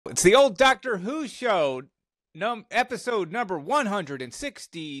It's the old Doctor Who show, episode number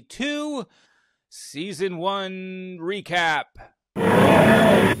 162, season 1 recap.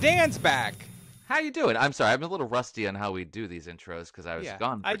 Dan's back. How you doing? I'm sorry, I'm a little rusty on how we do these intros because I was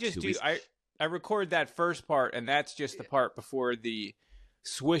gone for 2 weeks. I record that first part, and that's just the part before the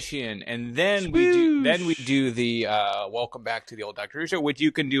swish in, and then we do the welcome back to the old Doctor Who show, which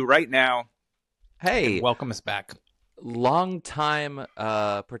you can do right now. Hey, welcome us back. Long time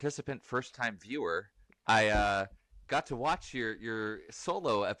participant, first time viewer. I got to watch your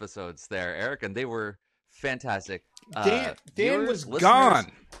solo episodes there, Eric, and they were fantastic. Dan was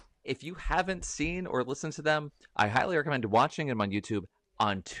gone. If you haven't seen or listened to them, I highly recommend watching them on YouTube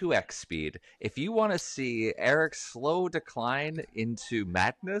on 2x speed. If you want to see Eric's slow decline into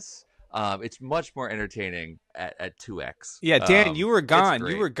madness, it's much more entertaining at 2x. Yeah, Dan, you were gone.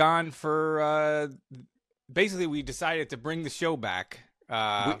 You were gone for basically we decided to bring the show back.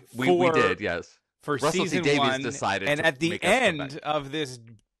 We did, yes. For Russell season T. Davies 1, decided and to at the make us come end back. of this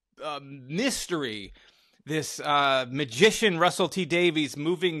mystery, this magician Russell T. Davies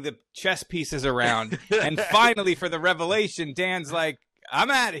moving the chess pieces around, and finally for the revelation, Dan's like,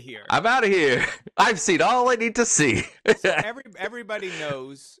 I'm out of here. I'm out of here. I've seen all I need to see. So everybody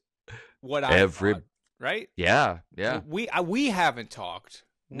knows what I thought, right? Yeah. We haven't talked.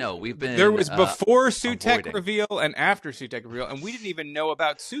 No, we've been. There was before Sutek avoiding. reveal and after Sutek reveal, and we didn't even know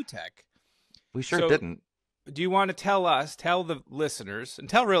about Sutek. We sure didn't. Do you want to tell the listeners, and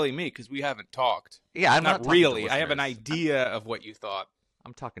tell really me, because we haven't talked. Yeah, I'm not really. I have an idea of what you thought.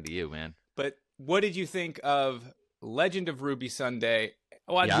 I'm talking to you, man. But what did you think of Legend of Ruby Sunday?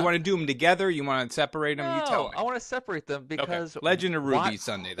 Well, do you want to do them together? You want to separate them? No, You tell me. I want to separate them because Legend of Ruby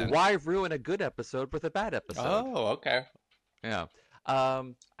Sunday. Then why ruin a good episode with a bad episode? Oh, okay. Yeah.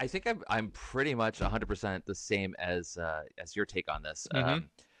 I think I'm pretty much 100% the same as your take on this. Mm-hmm.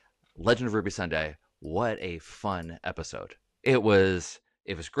 Legend of Ruby Sunday. What a fun episode! It was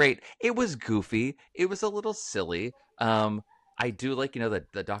great. It was goofy. It was a little silly. I do like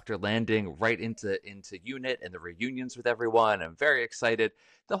the Doctor landing right into unit and the reunions with everyone. I'm very excited.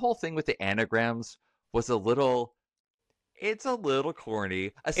 The whole thing with the anagrams was a little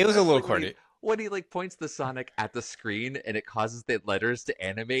corny. It was a little corny. When he points the Sonic at the screen and it causes the letters to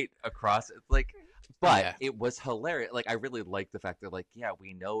animate across, it was hilarious. I really like the fact that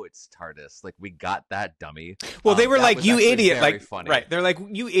we know it's TODWS. We got that dummy. Well, they were like, you idiot. Funny. Right. They're like,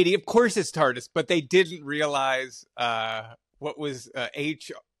 you idiot. Of course it's TODWS, but they didn't realize what was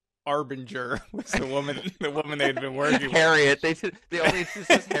H. Arbinger was the woman they had been working with. Harriet. They only introduced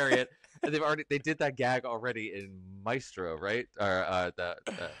as Harriet. And they did that gag already in Maestro, right? Or the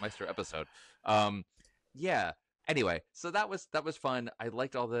Maestro episode. Yeah. Anyway, so that was fun. I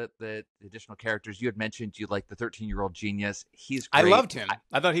liked all the additional characters. You had mentioned you liked the 13-year-old genius. He's great. I loved him.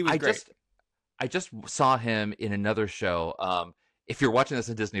 I thought he was great. I just saw him in another show. If you're watching this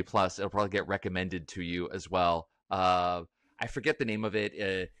on Disney Plus, it'll probably get recommended to you as well. I forget the name of it.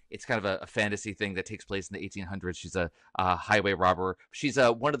 It's kind of a fantasy thing that takes place in the 1800s. She's a highway robber. She's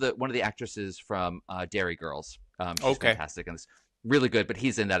one of the actresses from Dairy Girls. She's fantastic and it's really good. But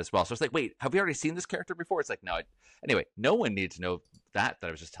he's in that as well. So it's like, wait, have we already seen this character before? It's like, no. Anyway, no one needs to know that I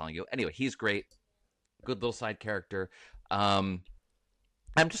was just telling you. Anyway, he's great. Good little side character. I'm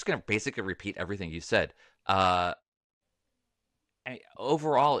just gonna basically repeat everything you said.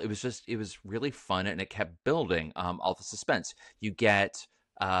 Overall, it was really fun and it kept building all the suspense. You get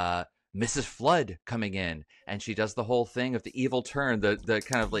Mrs. Flood coming in and she does the whole thing of the evil turn, the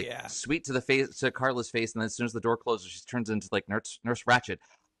kind of sweet to the face, to Carla's face, and then as soon as the door closes, she turns into Nurse Ratched.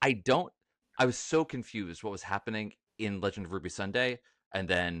 I was so confused what was happening in Legend of Ruby Sunday, and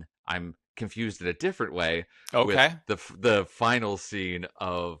then I'm confused in a different way with the final scene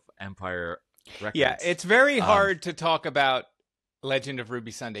of Empire Records. Yeah, it's very hard to talk about Legend of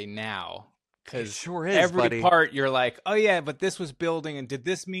Ruby Sunday now, because sure is, every part you're like, oh yeah, but this was building, and did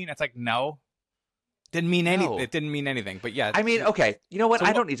this mean? It's like, no, didn't mean anything. It didn't mean anything. But yeah, I mean, okay, you know what? So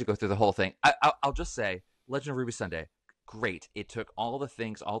I don't need to go through the whole thing. I'll just say, Legend of Ruby Sunday, great. It took all the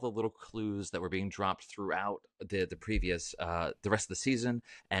things, all the little clues that were being dropped throughout the previous the rest of the season,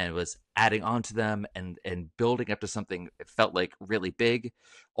 and was adding on to them and building up to something it felt like really big,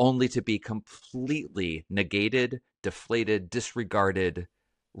 only to be completely negated, deflated, disregarded,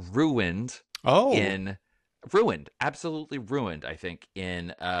 ruined. Absolutely ruined, I think,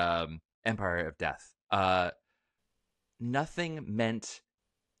 in Empire of Death. Nothing meant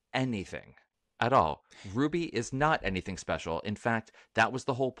anything at all. Ruby is not anything special. In fact, that was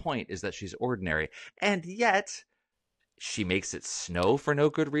the whole point, is that she's ordinary. And yet, she makes it snow for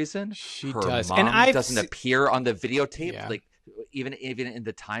no good reason. She Her does. mom And doesn't appear on the videotape. Yeah. even in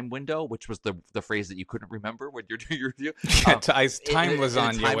the time window, which was the phrase that you couldn't remember when you're doing your review. Time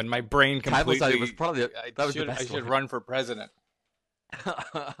lasagna when my brain completely. Time lasagna was probably the best. I should run for president.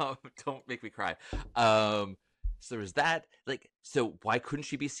 Don't make me cry. So there was that. Like, so why couldn't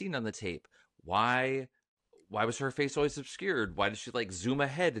she be seen on the tape? Why was her face always obscured? Why did she like zoom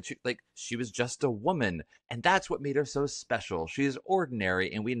ahead? And she was just a woman, and that's what made her so special. She is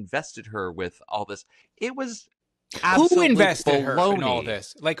ordinary, and we invested her with all this. It was absolute who invested baloney. her in all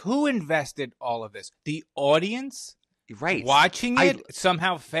this? Like, who invested all of this? The audience, right? Watching it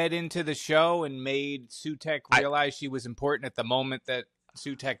somehow fed into the show and made Sutek realize she was important at the moment that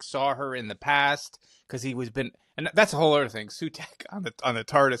Sutek saw her in the past, because he was been, and that's a whole other thing. Sutek on the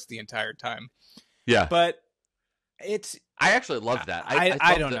TODWS the entire time. Yeah, but I actually love that.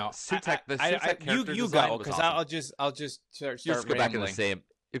 I don't know. Sutek, the Sutek character you design go, was because awesome. I'll just start go rambling. back in the same.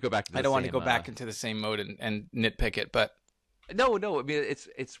 You go back to. I don't want to go back into the same mode and nitpick it, but no. I mean,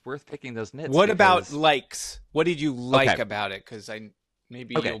 it's worth picking those nits. What about likes? What did you like about it? Because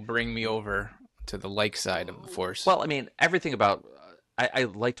maybe you'll bring me over to the like side of the force. Well, I mean, everything about. I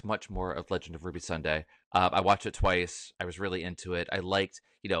liked much more of Legend of Ruby Sunday. I watched it twice. I was really into it. I liked,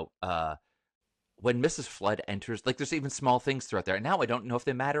 when Mrs. Flood enters, like there's even small things throughout there. And now I don't know if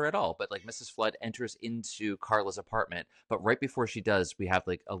they matter at all, but like Mrs. Flood enters into Carla's apartment, but right before she does, we have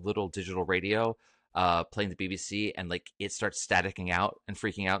like a little digital radio playing the BBC, and like it starts staticking out and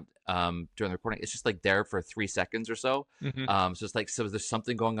freaking out during the recording. It's just like there for 3 seconds or so. So it's like, so there's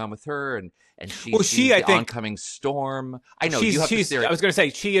something going on with her, and she sees the oncoming storm. I know I was going to say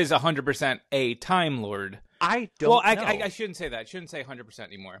she is 100% a Time Lord. I don't know. I shouldn't say that. I shouldn't say 100%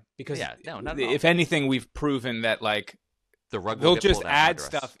 anymore, because not at all. If anything, we've proven that like they'll just add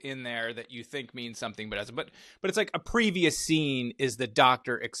stuff in there that you think means something but doesn't. But it's like a previous scene is the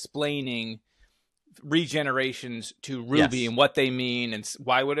Doctor explaining regenerations to Ruby and what they mean, and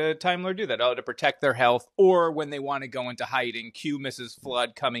why would a Time Lord do that? To protect their health, or when they want to go into hiding. Cue Mrs.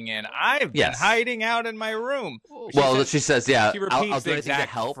 Flood coming in. I've been hiding out in my room. She says, she repeats I'll the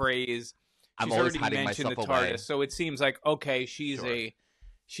exact phrase. I'm always hiding myself away. So it seems like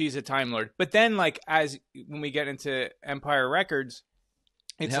she's a Time Lord. But then, like, when we get into Empire Records,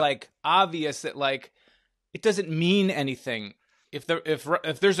 it's like obvious that like it doesn't mean anything. If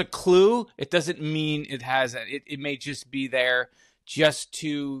there's a clue, it doesn't mean it has it may just be there just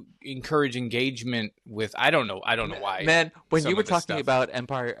to encourage engagement with. I don't know why. Man, when you were talking about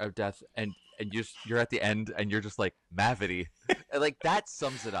Empire of Death and you're at the end and you're just like Mavity, like that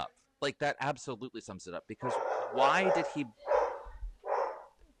sums it up. Like that absolutely sums it up, because why did he?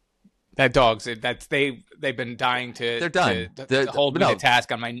 That dog's they've been dying to. They're done. To hold me to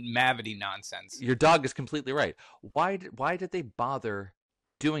task on my Mavity nonsense. Your dog is completely right. Why did they bother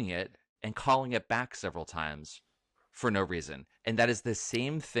doing it and calling it back several times for no reason? And that is the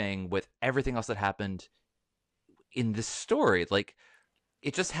same thing with everything else that happened in this story. Like,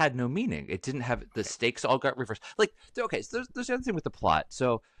 it just had no meaning. It didn't have, the stakes all got reversed. Like, okay, so there's the other thing with the plot.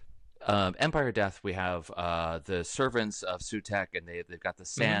 So. Empire of Death, we have the servants of Sutek, and they've got the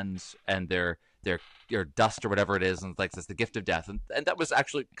sands and their dust or whatever it is, and like that's the gift of death, and that was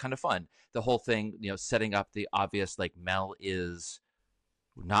actually kind of fun. The whole thing, setting up the obvious, like Mel is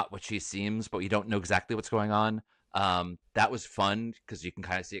not what she seems, but you don't know exactly what's going on. That was fun because you can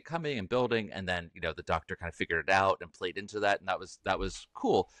kind of see it coming and building, and then the Doctor kind of figured it out and played into that, and that was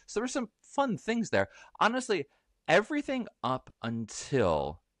cool. So there were some fun things there. Honestly, everything up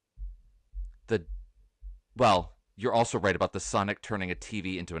until you're also right about the Sonic turning a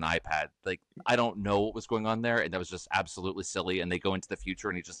TV into an iPad. Like, I don't know what was going on there, and that was just absolutely silly. And they go into the future,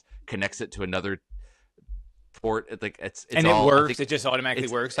 and he just connects it to another port. Like it works. It just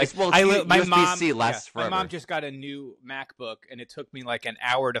automatically works. Like, my mom just got a new MacBook, and it took me like an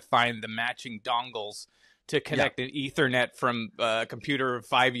hour to find the matching dongles to connect an Ethernet from a computer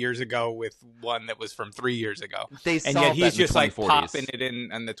 5 years ago with one that was from 3 years ago. And yet he's just like popping it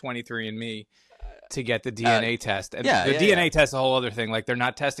in on the 23andMe to get the DNA test. And the DNA test is a whole other thing. Like, they're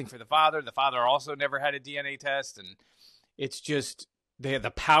not testing for the father. The father also never had a DNA test. And it's just, they have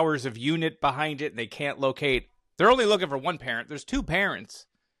the powers of unit behind it. And they can't locate. They're only looking for one parent. There's two parents.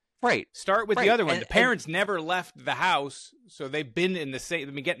 Right. Start with the other one. The parents never left the house, so they've been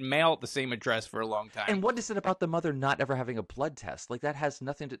getting mail at the same address for a long time. And what is it about the mother not ever having a blood test? Like, that has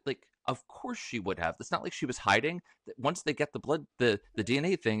nothing to, like, of course she would have. It's not like she was hiding. Once they get the blood, the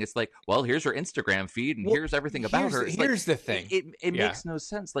DNA thing, it's like, well, here's her Instagram feed, and here's everything about her. Here's the thing. It makes no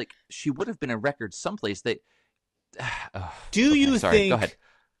sense. Like, she would have been in records someplace. Do you think? Go ahead.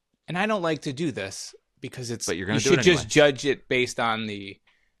 And I don't like to do this because you should just judge it based on the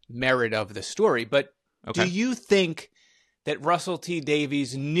merit of the story, but do you think that Russell T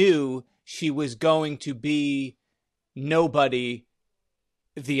Davies knew she was going to be nobody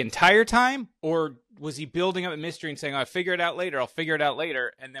the entire time, or was he building up a mystery and saying, I'll figure it out later,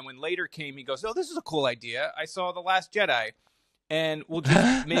 and then when later came, he goes, oh, this is a cool idea, I saw The Last Jedi, and we'll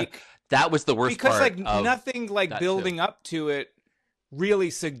just make that was the worst because part, like nothing like building up to it really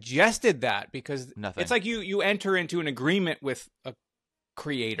suggested that, because nothing. it's like you enter into an agreement with a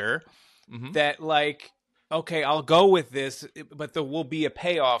creator that like, okay, I'll go with this, but there will be a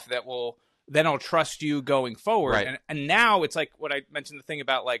payoff that will, then I'll trust you going forward. Right. And now it's like what I mentioned, the thing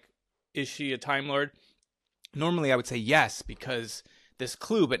about like, is she a Time Lord? Normally I would say yes, because this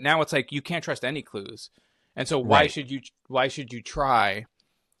clue, but now it's like, you can't trust any clues. And so why should you try?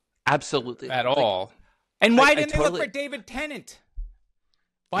 Absolutely. At all. And why didn't they look for David Tennant?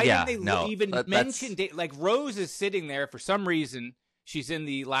 Why didn't they even mention like Rose is sitting there for some reason. She's in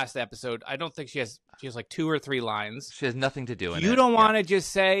the last episode. I don't think she has like 2 or 3 lines. She has nothing to do in it. You don't want to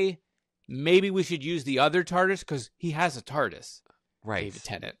just say, maybe we should use the other TARDIS, because he has a TARDIS. Right. David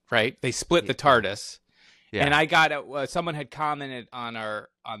Tennant, right? They split the TARDIS. Yeah. And I got someone had commented on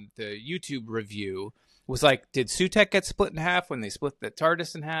the YouTube review, was like, did Sutek get split in half when they split the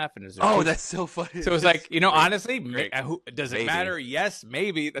TARDIS in half? And that's so funny. So it was like, honestly, does it matter? Yes,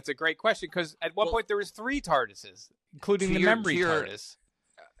 maybe. That's a great question, because at one point there was 3 TARDISes, including the memory TARDIS.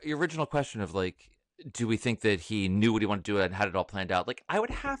 Your original question of like, do we think that he knew what he wanted to do and had it all planned out? Like, I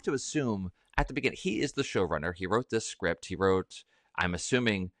would have to assume at the beginning, he is the showrunner. He wrote this script. He wrote, I'm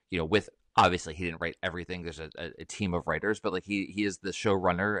assuming, with, obviously he didn't write everything. There's a team of writers, but like he is the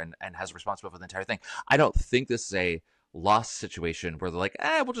showrunner and has responsibility for the entire thing. I don't think this is a lost situation where they're like,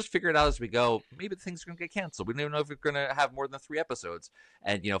 we'll just figure it out as we go. Maybe the thing's going to get canceled. We don't even know if we're going to have more than 3 episodes.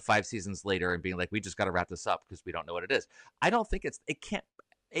 And, 5 seasons later and being like, we just got to wrap this up because we don't know what it is. I don't think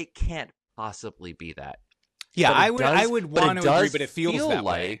it can't possibly be that. Yeah, I would want to agree, but it feels that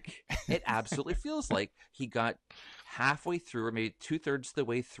way. It absolutely feels like he got halfway through, or maybe 2/3 of the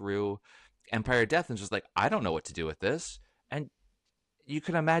way through Empire of Death, and just like, I don't know what to do with this. And you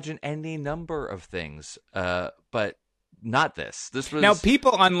can imagine any number of things, but not this. This was... Now,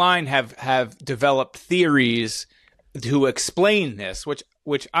 people online have developed theories to explain this,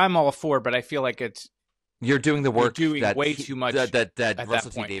 which I'm all for, but I feel like you're doing the work, way too much that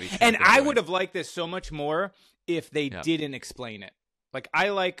Russell T Davies. And I would have liked this so much more if they didn't explain it. Like, I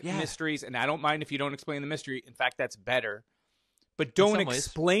like mysteries, and I don't mind if you don't explain the mystery. In fact, that's better. But don't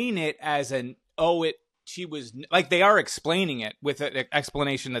explain it as she was, like, they are explaining it with an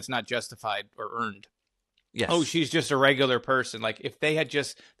explanation that's not justified or earned. Yes. Oh, she's just a regular person. Like, if they had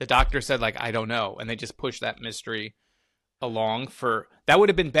the doctor said, like, I don't know, and they just pushed that mystery along that would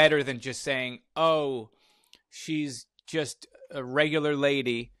have been better than just saying, oh, she's just a regular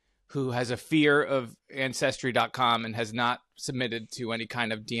lady who has a fear of Ancestry.com and has not submitted to any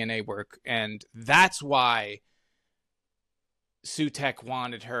kind of DNA work. And that's why Sutek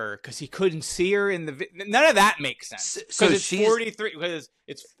wanted her, because he couldn't see her in the... None of that makes sense. Because it's 43, because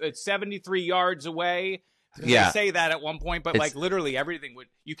it's 73 yards away. Yeah. They say that at one point, but like literally everything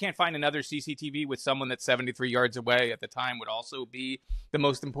you can't find another CCTV with someone that's 73 yards away at the time would also be the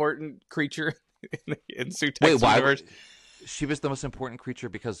most important creature in Sutek's universe. She was the most important creature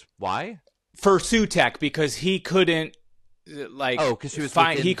because why? For Sutek, because he couldn't because she was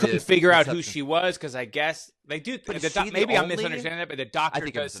he couldn't figure out who she was, because I guess they do. Maybe I'm misunderstanding that, but the doctor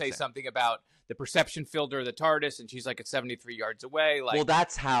does say something about the perception filter of the TARDIS, and she's like at 73 yards away. Like, well,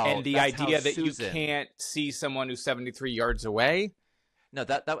 that's how. And the idea that you can't see someone who's 73 yards away. No,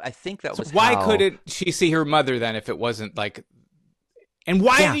 that I think that was. Why couldn't she see her mother then if it wasn't like? And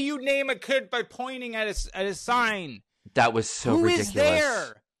why do you name a kid by pointing at a sign? That was so ridiculous. Who is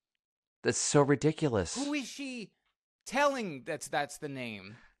there? That's so ridiculous. Who is she telling that's the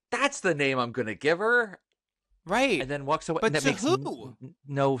name? That's the name I'm going to give her. Right. And then walks away. But and that to makes who?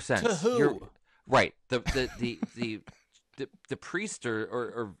 No sense. To who? You're, right. The priest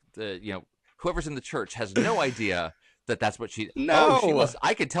or the whoever's in the church has no idea that's what she. No, she was.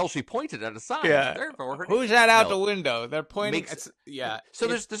 I could tell she pointed at a sign. Yeah. Who's that out the window? They're pointing. So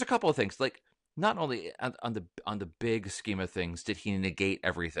there's a couple of things. Like, not only on the big scheme of things did he negate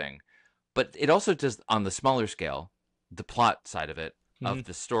everything, but it also does on the smaller scale, the plot side of it of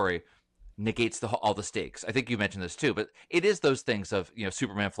the story negates all the stakes. I think you mentioned this too, but it is those things of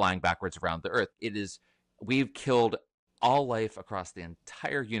Superman flying backwards around the Earth. It is, we've killed all life across the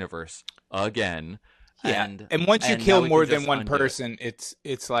entire universe again. Yeah, and once you kill more than one person, it's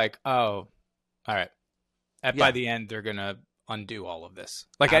like, oh, all right. By the end, they're gonna undo all of this.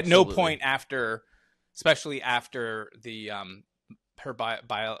 Like, at no point after, especially after the her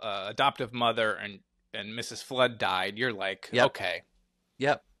adoptive mother and Mrs. Flood died, you're like, Yep. okay.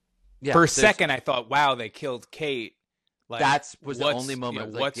 Yep. Yeah. For a second, I thought, wow, they killed Kate. Like, that was the only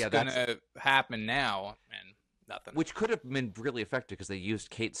moment. What's gonna happen now? And nothing. Which could have been really effective because they used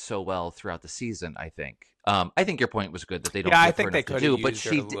Kate so well throughout the season. I think. I think your point was good that they don't. Yeah, give I think her they could have used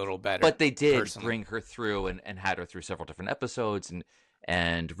her a little better. But they did personally. bring her through and had her through several different episodes,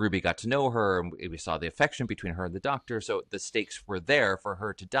 and Ruby got to know her, and we saw the affection between her and the Doctor. So the stakes were there for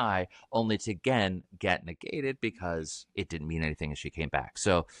her to die, only to again get negated because it didn't mean anything as she came back.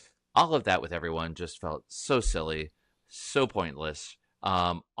 So all of that with everyone just felt so silly, so pointless.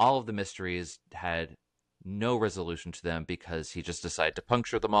 All of the mysteries had no resolution to them because he just decided to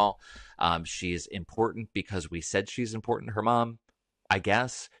puncture them all. She's important because we said she's important. Her mom, I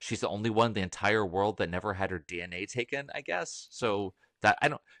guess. She's the only one in the entire world that never had her DNA taken, I guess. So that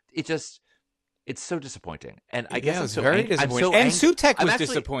it's so disappointing. And I guess it's very disappointing. And Sutek was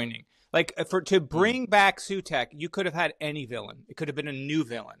disappointing. Like to bring back Sutek, you could have had any villain. It could have been a new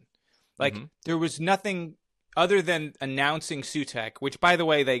villain. Like there was nothing other than announcing Sutek, which, by the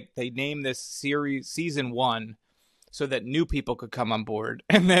way, they named this series season 1 so that new people could come on board,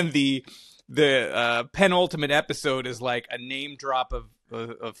 and then the penultimate episode is like a name drop of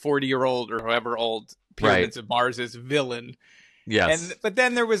a 40-year-old or however old Pyramids of Mars' villain. Yes, but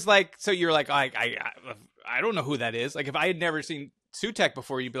then there was like, so you're like, I don't know who that is. Like if I had never seen Sutek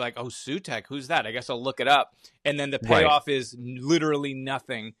before, you'd be like, oh, Sutek, who's that? I guess I'll look it up. And then the payoff is literally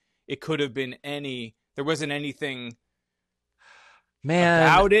nothing. It could have been there wasn't anything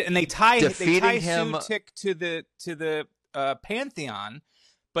about it, and they tie Sutek to the Pantheon,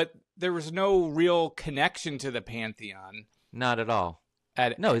 but there was no real connection to the Pantheon. Not at all.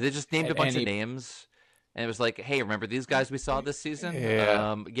 No, they just named a bunch of names, and it was like, hey, remember these guys we saw this season?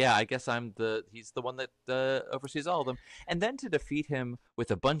 Yeah, I guess he's the one that oversees all of them. And then to defeat him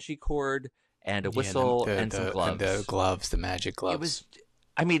with a bungee cord and a whistle and some gloves. And the magic gloves. It was,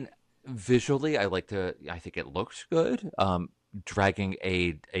 I mean, visually, I think it looked good. Dragging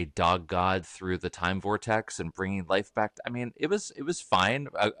a dog god through the time vortex and bringing life back. I mean, it was fine.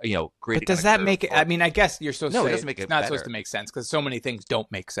 Great. But does that make it? I mean, I guess you're supposed to say it doesn't make it it's not better. supposed to make sense because so many things don't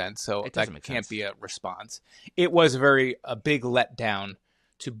make sense. So that can't be a response. It was a big letdown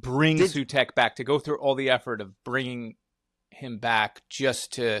to bring Sutek back, to go through all the effort of bringing him back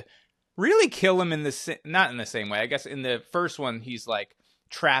just to really kill him not in the same way. I guess in the first one, he's like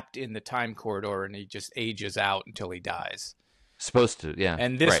trapped in the time corridor and he just ages out until he dies. Supposed to, yeah.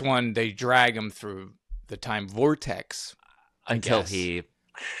 And this one, they drag him through the time vortex until he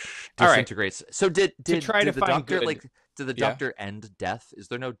disintegrates. Right. So did the Doctor did the Doctor end death? Is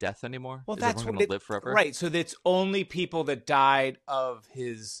there no death anymore? Well, is that's everyone going to live forever? Right. So it's only people that died of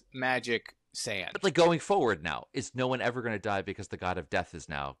his magic sand. But like going forward now, is no one ever going to die because the god of death is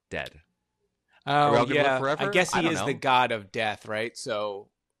now dead? Oh, yeah. I guess he is the god of death, right? So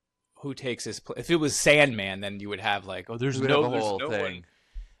who takes his place? If it was Sandman, then you would have like, there's no thing.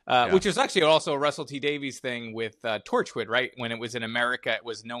 Which is actually also a Russell T Davies thing with Torchwood, right? When it was in America, it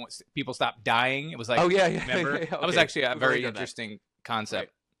was people stopped dying. It was like, remember? Okay. That was actually a very interesting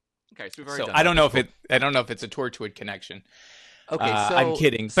concept. Right. Okay, so we've already done I don't know if it's a Torchwood connection. Okay, so I'm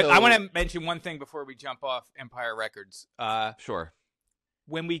kidding, but I want to mention one thing before we jump off Empire Records. Sure.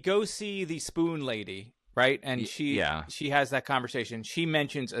 When we go see the Spoon Lady, right, and she has that conversation, she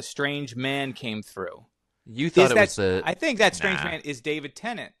mentions a strange man came through. You thought I think that strange man is David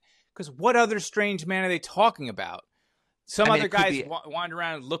Tennant, because what other strange man are they talking about? Other guys wander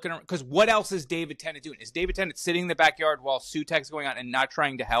around looking around, because what else is David Tennant doing? Is David Tennant sitting in the backyard while Sutek's going on and not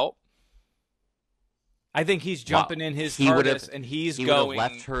trying to help? I think he's jumping in his TARDIS and he's going. He would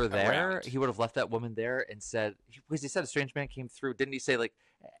have left her there. Around. He would have left that woman there and said, because he said a strange man came through. Didn't he say like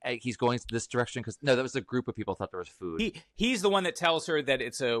he's going this direction? Because no, that was a group of people thought there was food. He's the one that tells her that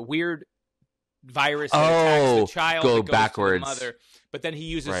it's a weird virus that attacks the child. Go that goes backwards. To the mother. But then he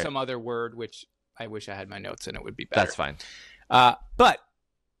uses some other word, which I wish I had my notes and it would be better. That's fine. But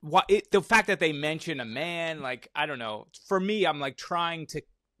the fact that they mention a man, like, I don't know. For me, I'm like trying to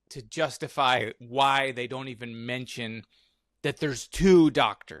justify why they don't even mention that there's two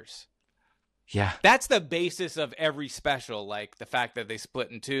doctors. Yeah. That's the basis of every special, like the fact that they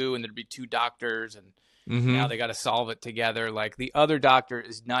split in two and there'd be two doctors and now they got to solve it together. Like the other doctor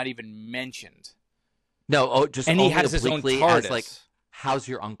is not even mentioned. No, and he has his own TARDIS. Like, how's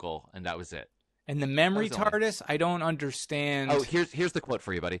your uncle? And that was it. And the memory TARDIS, I don't understand. Oh, here's the quote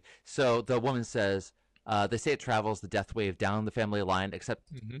for you, buddy. So the woman says, they say it travels the death wave down the family line, except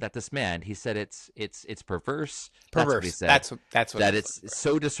that this man, he said it's perverse. That's what he said. That's what that it's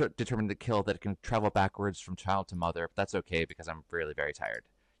so determined to kill that it can travel backwards from child to mother. But that's okay because I'm really very tired.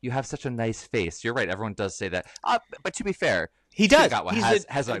 you have such a nice face. You're right. Everyone does say that. But to be fair, he does. He's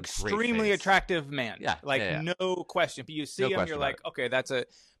He's an a extremely attractive man. Yeah, like yeah. no question. If you see him, you're like, okay, that's a.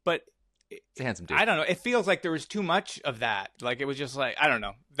 But it's a handsome dude. I don't know. It feels like there was too much of that. Like it was just like I don't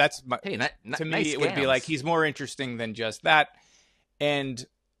know. That's my, to me. Nice it would be like he's more interesting than just that. And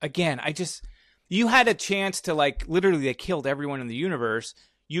again, you had a chance to like literally they killed everyone in the universe.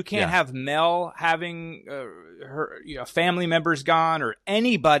 You can't have Mel having her family members gone or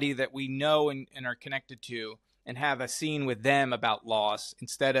anybody that we know and are connected to and have a scene with them about loss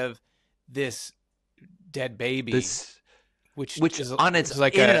instead of this dead baby. Which on its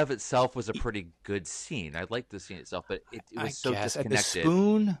like in and of itself was a pretty good scene. I liked the scene itself, but it was so disconnected.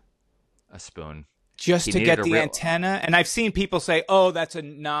 A spoon. Just to get the antenna. And I've seen people say, oh, that's a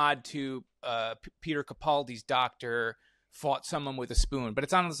nod to Peter Capaldi's doctor fought someone with a spoon. But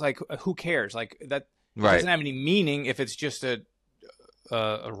it's honestly like, who cares? Like that doesn't have any meaning if it's just a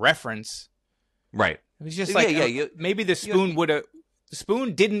reference. Right. It was just like maybe the spoon the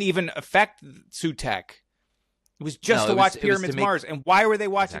spoon didn't even affect Sutek. It was just to watch Pyramids of Mars. And why were they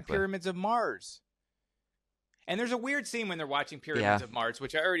watching Pyramids of Mars? And there's a weird scene when they're watching Pyramids of Mars,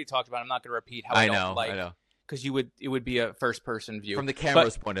 which I already talked about. I'm not going to repeat how I don't like. I know. Because it would be a first-person view. From the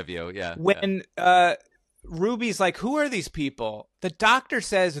camera's point of view, yeah. When Ruby's like, who are these people? The doctor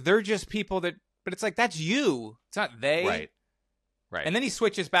says they're just people that... But it's like, that's you. It's not they. Right. And then he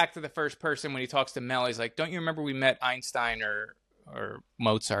switches back to the first person when he talks to Mel. He's like, don't you remember we met Einstein or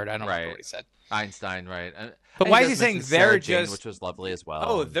Mozart? I don't remember what he said. Einstein, right. But why is he saying they're just... which was lovely as well.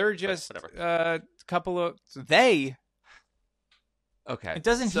 Oh, they're just a couple of... They... Okay.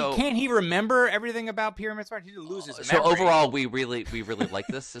 Can't he remember everything about Pyramids of Mars? He loses his memory. So overall, we really like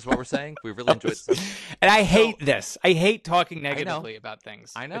this, is what we're saying? We really enjoyed it. And I hate this. I hate talking negatively about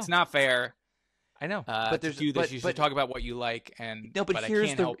things. I know. It's not fair. I know. But you should talk about what you like. But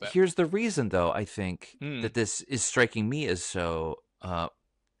here's the reason, though, I think, that this is striking me as so, I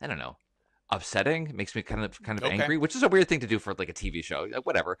don't know, upsetting. It makes me kind of angry, which is a weird thing to do for like a TV show,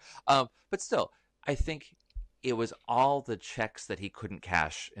 whatever. But still, I think it was all the checks that he couldn't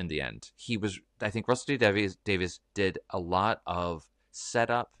cash in the end. I think Russell T Davies did a lot of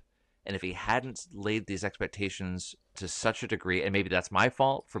setup, and if he hadn't laid these expectations to such a degree, and maybe that's my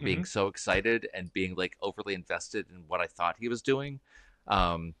fault for being so excited and being like overly invested in what I thought he was doing,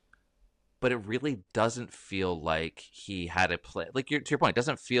 but it really doesn't feel like he had a plan. Like to your point, it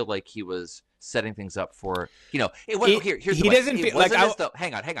doesn't feel like he was setting things up for, it wasn't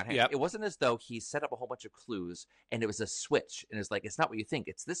hang on. Yep. It wasn't as though he set up a whole bunch of clues and it was a switch and it's like, it's not what you think,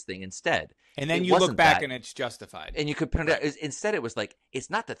 it's this thing instead. And then you look back and it's justified. And you could put it out. Instead it was like, it's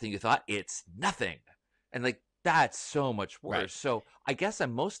not the thing you thought, it's nothing. And like, that's so much worse. Right. So I guess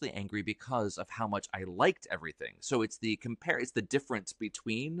I'm mostly angry because of how much I liked everything. So it's the difference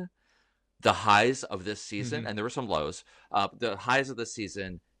between the highs of this season, and there were some lows, the highs of this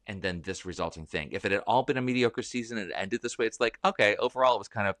season, and then this resulting thing. If it had all been a mediocre season and it ended this way, it's like, okay, overall it was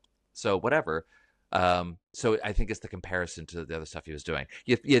kind of so whatever. So I think it's the comparison to the other stuff he was doing.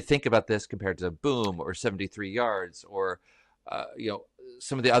 You think about this compared to Boom or 73 Yards or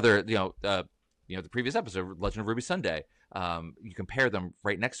some of the other the previous episode, Legend of Ruby Sunday. You compare them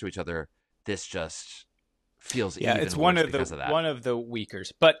right next to each other. This just feels even it's worse because of that. One of the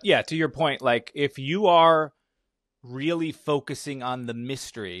weakers. But yeah, to your point, like if you are really focusing on the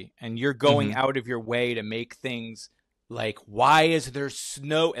mystery and you're going out of your way to make things like, why is there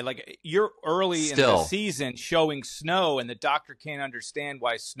snow? And like you're early in the season showing snow and the doctor can't understand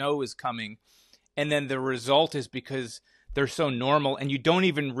why snow is coming. And then the result is because they're so normal and you don't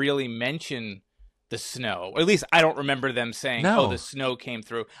even really mention the snow. Or at least I don't remember them saying, oh, the snow came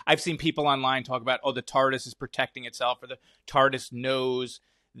through. I've seen people online talk about, oh, the TARDIS is protecting itself, or the TARDIS knows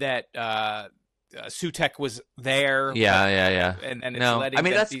that Sutek was there. Yeah. And it's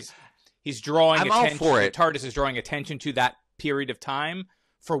letting he's drawing attention. All for it. The TARDIS is drawing attention to that period of time.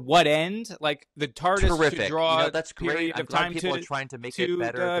 For what end? Like the TARDIS should draw that's period great. of time people are trying to make it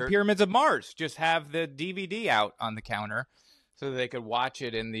better. Pyramids of Mars. Just have the DVD out on the counter so that they could watch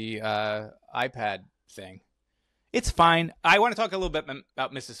it in the iPad thing. It's fine. I want to talk a little bit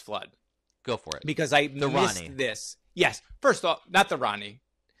about Mrs. Flood. Go for it. Because I missed this. Yes. First off, not the Ronnie.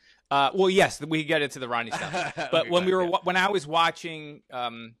 Well, yes, we get into the Ronnie stuff. But when I was watching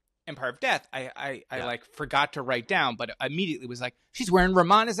Empire of Death, I like forgot to write down, but immediately was like, she's wearing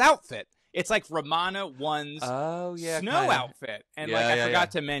Romana's outfit. It's like Romana One's snow outfit. And I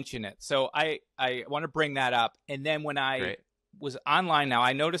forgot to mention it. So I want to bring that up. And then when I was online now,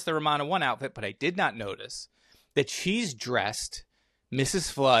 I noticed the Romana One outfit, but I did not notice that she's dressed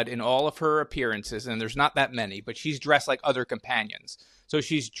Mrs. Flood in all of her appearances. And there's not that many, but she's dressed like other companions. So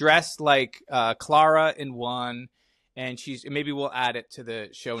she's dressed like Clara in one, and maybe we'll add it to the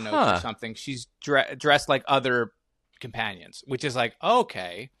show notes or something. She's dressed like other companions, which is like,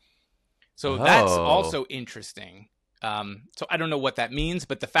 okay. So that's also interesting. So I don't know what that means,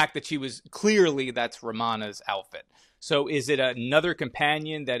 but the fact that she was clearly, that's Romana's outfit. So is it another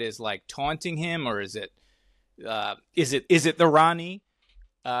companion that is like taunting him, or is it the Rani?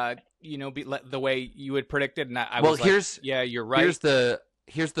 The way you had predicted, and I was like, yeah, you're right.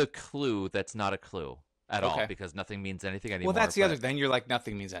 Here's the clue that's not a clue at all, because nothing means anything anymore. Well, that's the other thing. You're like,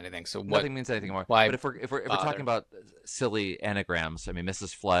 nothing means anything. So nothing means anything anymore. Why? But if we're talking about silly anagrams, I mean,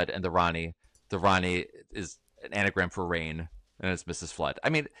 Mrs. Flood and the Rani is an anagram for rain, and it's Mrs. Flood. I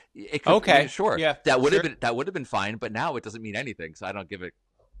mean, it could, okay, sure, yeah, that would have been fine, but now it doesn't mean anything, so I don't give a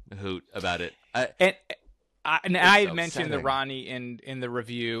hoot about it. I mentioned the Rani in the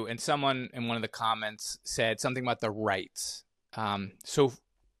review, and someone in one of the comments said something about the rights. So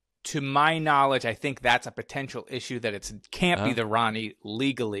to my knowledge, I think that's a potential issue, that it can't be the Rani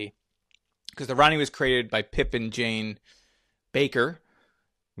legally, because the Rani was created by Pip and Jane Baker,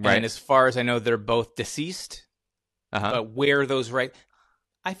 right? And as far as I know, they're both deceased. But where those rights,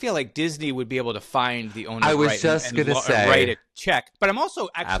 I feel like Disney would be able to find the owner. I was just going to say, write a check. But I'm also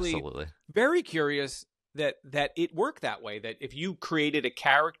actually very curious that it worked that way. That if you created a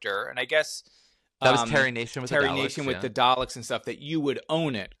character, and I guess that was Terry Nation with the Daleks and stuff, that you would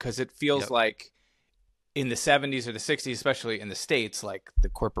own it, because it feels like in the 70s or the 60s, especially in the States, like the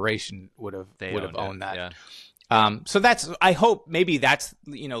corporation would have owned that. Yeah. So I hope maybe that's,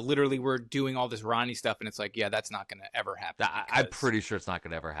 literally we're doing all this Ronnie stuff, and it's like, yeah, that's not going to ever happen. I'm pretty sure it's not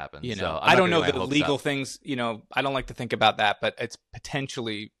going to ever happen. So I don't know the legal things, I don't like to think about that, but it's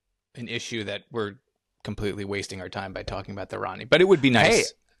potentially an issue that we're completely wasting our time by talking about the Ronnie, but it would be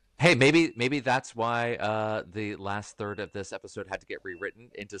nice. Hey, maybe that's why the last third of this episode had to get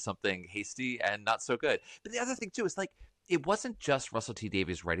rewritten into something hasty and not so good. But the other thing too is, like, it wasn't just Russell T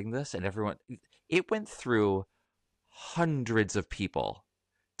Davies writing this, and everyone, it went through hundreds of people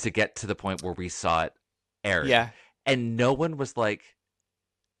to get to the point where we saw it aired. Yeah. And no one was like,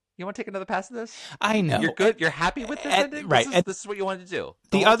 you want to take another pass at this? I know. You're good? You're happy with this ending? Right. This is what you wanted to do.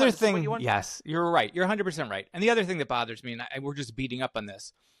 The other thing, yes, you're right. You're 100% right. And the other thing that bothers me, and we're just beating up on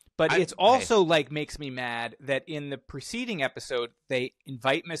this, but it's also makes me mad that in the preceding episode, they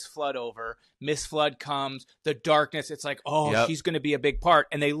invite Miss Flood over. Miss Flood comes, the darkness. It's like, she's going to be a big part.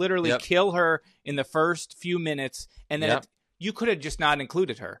 And they literally kill her in the first few minutes. And then you could have just not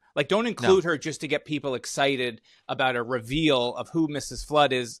included her. Like, don't include her just to get people excited about a reveal of who Mrs.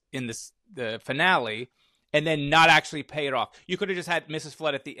 Flood is in the finale, and then not actually pay it off. You could have just had Mrs.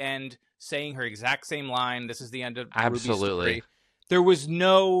 Flood at the end saying her exact same line. This is the end of Ruby's story. There was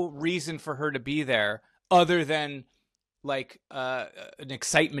no reason for her to be there other than like an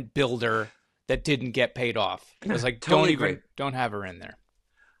excitement builder that didn't get paid off. It was like, don't have her in there.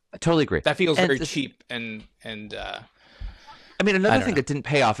 I totally agree. That feels very cheap and I mean, another thing that didn't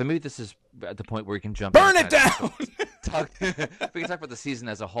pay off, and maybe this is at the point where we can jump burn it down. We can talk about the season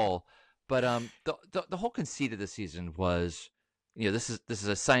as a whole, but the whole conceit of the season was, this is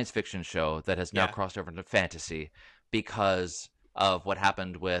a science fiction show that has now crossed over into fantasy because of what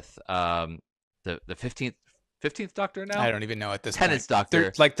happened with the 15th Doctor now? I don't even know at this Tennant's point.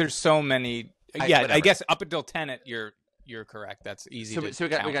 Doctor. There's so many. I guess up until Tennant, you're correct. That's easy. So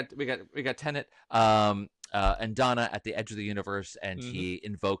we got Tennant and Donna at the edge of the universe, and he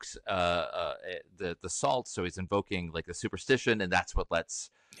invokes the salt. So he's invoking like the superstition, and that's what lets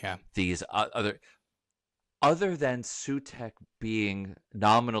these other than Sutek being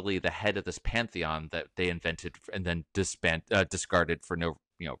nominally the head of this pantheon that they invented and then discarded for no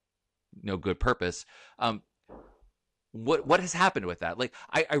good purpose. What has happened with that? Like,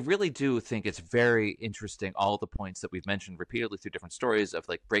 I really do think it's very interesting, all the points that we've mentioned repeatedly through different stories of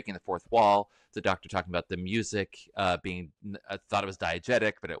like breaking the fourth wall, the Doctor talking about the music being thought it was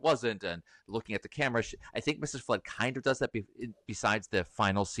diegetic, but it wasn't, and looking at the camera. I think Mrs. Flood kind of does that besides the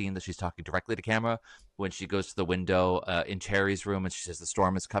final scene that she's talking directly to camera when she goes to the window in Cherry's room and she says the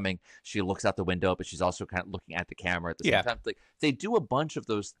storm is coming. She looks out the window, but she's also kind of looking at the camera at the same time. Like, they do a bunch of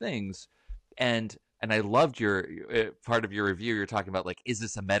those things, and I loved your part of your review. You're talking about, like, is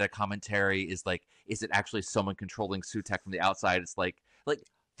this a meta commentary? Is it actually someone controlling Sutek from the outside? It's like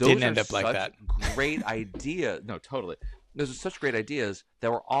those didn't end up like that. Great idea. No, totally. Those are such great ideas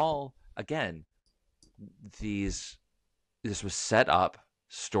that were all, again, this was set up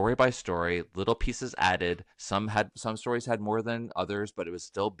story by story, little pieces added. Some stories had more than others, but it was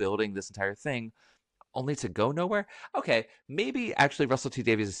still building this entire thing. only to go nowhere. Okay, maybe actually Russell T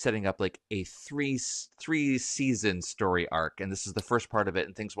Davies is setting up like a three season story arc, and this is the first part of it,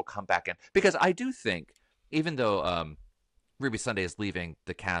 and things will come back in. Because I do think, even though Ruby Sunday is leaving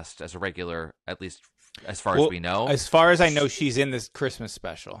the cast as a regular, at least as far as we know, as far as I know, she's in this Christmas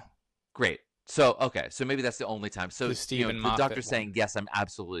special. Great. So okay, so maybe that's the only time. So the doctor's saying, yes, I'm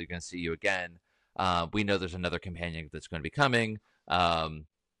absolutely going to see you again. We know there's another companion that's going to be coming.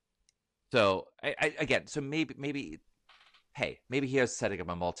 So again, so maybe, hey, maybe he is setting up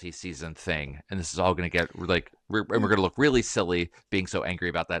a multi-season thing, and this is all going to get like, we're going to look really silly being so angry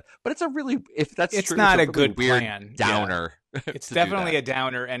about that. But it's a really, if that's it's true, not it's a good weird plan. Downer. Yeah. It's definitely a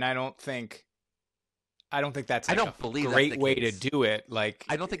downer, and I don't think that's like a great way to do it. Like,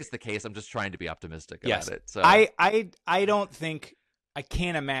 I don't think it's the case. I'm just trying to be optimistic yes, about it. So I don't think, I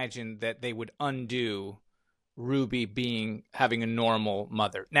can't imagine that they would undo Ruby having a normal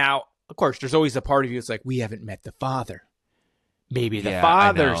mother. Now, of course, there's always a part of you that's like, we haven't met the father. Maybe the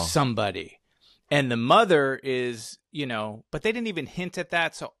father's somebody. And the mother is, but they didn't even hint at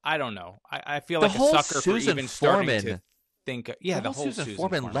that, so I don't know. I feel like a sucker for even starting to think. Yeah, the whole Susan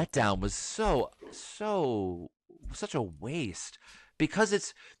Foreman letdown was such a waste,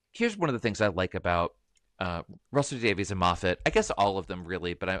 because here's one of the things I like about Russell Davies and Moffat. I guess all of them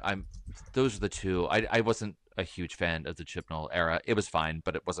really, but those are the two. I wasn't a huge fan of the Chibnall era. It was fine,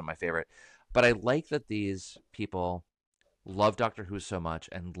 but it wasn't my favorite. But I like that these people love Doctor Who so much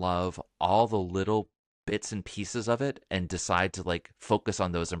and love all the little bits and pieces of it and decide to like focus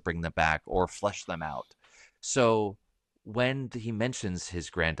on those and bring them back or flesh them out. So when he mentions his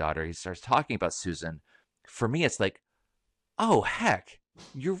granddaughter, he starts talking about Susan. For me, it's like, oh, heck,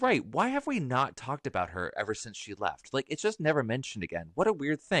 you're right. Why have we not talked about her ever since she left? Like, it's just never mentioned again. What a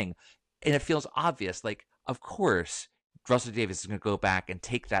weird thing. And it feels obvious. Like, of course, Russell Davies is going to go back and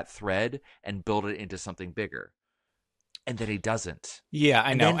take that thread and build it into something bigger. And then he doesn't. Yeah,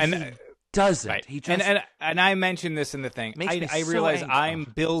 I know. And he doesn't. Right. He just, and I mentioned this in the thing. I realize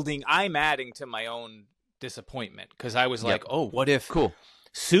I'm adding to my own disappointment, because I was like, oh, what if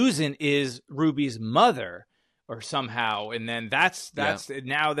Susan is Ruby's mother or somehow, and then that's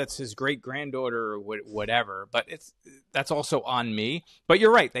now that's his great granddaughter or whatever. But that's also on me. But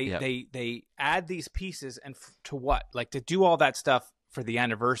you're right. They add these pieces, and to what? Like, to do all that stuff for the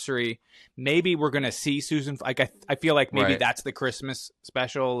anniversary. Maybe we're gonna see Susan. Like, I feel like maybe that's the Christmas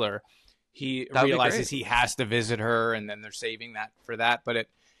special, or he realizes he has to visit her, and then they're saving that for that. But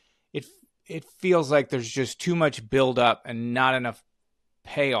it feels like there's just too much build up and not enough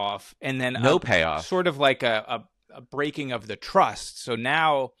payoff, and then no payoff, sort of like a breaking of the trust. So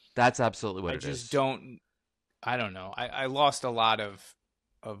now that's absolutely what I it is. I don't know. I lost a lot of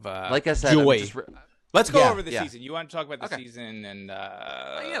like I said, joy. Let's go over the season. You want to talk about the season, and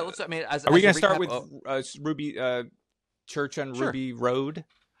let's. I mean, are we going to start with Ruby Church on Ruby Road?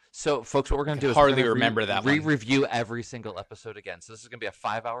 So, folks, what we're going to do is hardly remember that one. Review every single episode again. So this is going to be a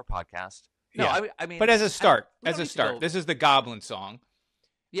 5-hour podcast. No, I mean, but as a start, this is the Goblin song.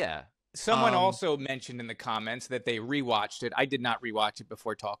 Yeah. Someone also mentioned in the comments that they rewatched it. I did not rewatch it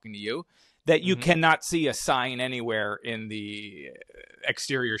before talking to you. That you cannot see a sign anywhere in the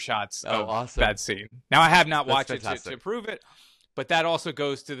exterior shots of that scene. Now, I have not watched it to prove it, but that also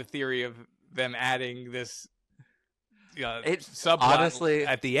goes to the theory of them adding this subplot honestly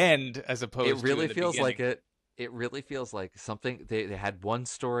at the end, as opposed to it really feels like it. It really feels like something they had one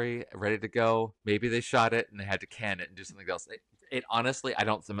story ready to go. Maybe they shot it and they had to can it and do something else. It honestly, I'm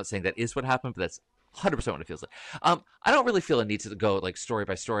not saying that is what happened, but that's 100% what it feels like. I don't really feel a need to go like story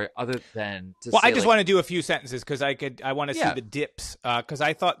by story, other than to say, I just want to do a few sentences because I want to see the dips, because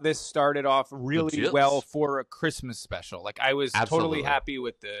I thought this started off really well for a Christmas special. Like, I was totally happy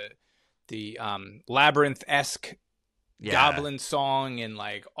with the Labyrinth-esque Goblin song and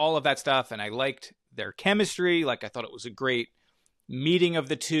like all of that stuff, and I liked their chemistry. Like, I thought it was a great meeting of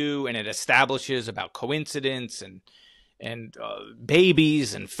the two, and it establishes about coincidence and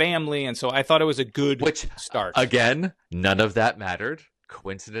babies and family, and so I thought it was a good start. Again, none of that mattered.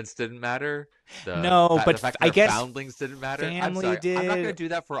 Coincidence didn't matter. The fact I guess foundlings didn't matter. Family did. I'm not going to do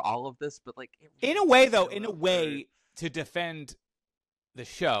that for all of this, but like in a way, to defend the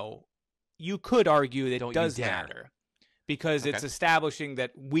show, you could argue that it does matter, because it's establishing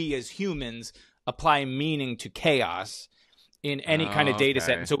that we as humans apply meaning to chaos in any kind of data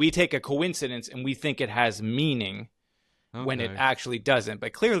set, and so we take a coincidence and we think it has meaning. When it actually doesn't.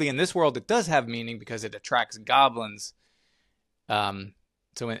 But clearly in this world it does have meaning because it attracts goblins. So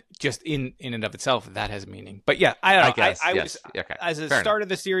just in and of itself, that has meaning. But yeah, I guess, was as a start of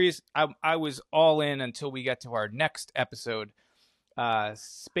the series, I was all in until we get to our next episode,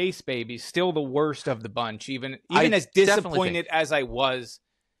 Space Baby still the worst of the bunch. Even I as definitely disappointed as I was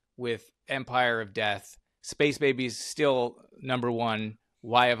with Empire of Death, Space Baby's still number one.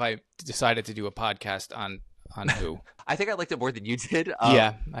 Why have I decided to do a podcast on who? I think I liked it more than you did.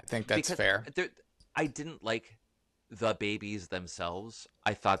 Yeah, I think that's because fair. I didn't like the babies themselves.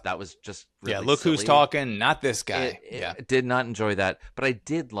 I thought that was just really look silly. who's talking, not this guy. Did not enjoy that, but I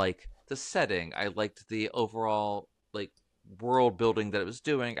did like the setting. I liked the overall like world building that it was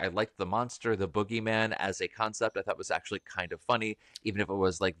doing. I liked the monster, the boogeyman as a concept. I thought was actually kind of funny, even if it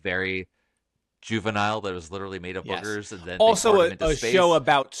was like very juvenile, that it was literally made of boogers, and then also a show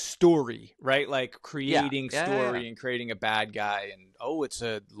about story, right? Like creating Yeah. and creating a bad guy, and it's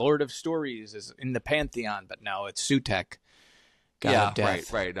a Lord of Stories is in the pantheon, but no, it's Sutek, God of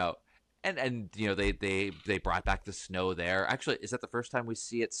Death. Right. No, and you know they brought back the snow there. Actually, is that the first time we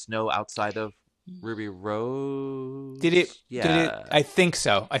see it snow outside of Ruby Rose? Did it? Yeah, did it, I think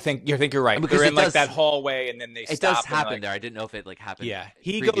so. I think you're right. Because they're in like that hallway, and then they stop. It does happen like, there. I didn't know if it like happened. Yeah,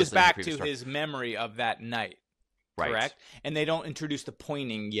 he goes back to his memory of that night. Right. Correct. And they don't introduce the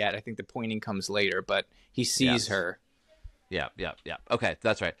pointing yet. I think the pointing comes later, but he sees her. Yeah. Okay,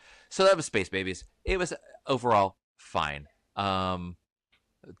 that's right. So that was Space Babies. It was overall fine.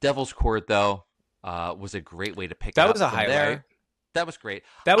 Devil's Court though was a great way to pick. That up was a from highlight. There. That was great.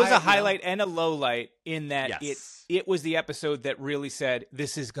 That was a highlight and a low light in that it was the episode that really said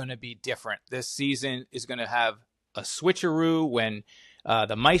this is going to be different. This season is going to have a switcheroo when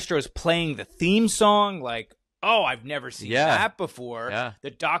the maestro's playing the theme song. Like, oh, I've never seen that before. Yeah.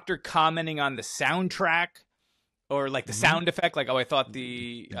 The doctor commenting on the soundtrack or like the sound effect. Like, oh, I thought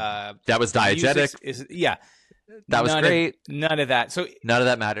the that was diegetic. That was great. None of that. So none of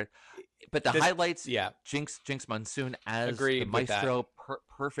that mattered. But the highlights, Jinx Monsoon as the maestro,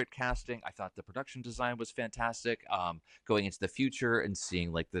 perfect casting. I thought the production design was fantastic. Going into the future and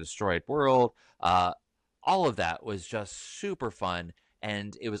seeing like the destroyed world, all of that was just super fun,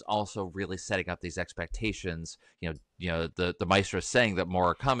 and it was also really setting up these expectations. You know, the maestro saying that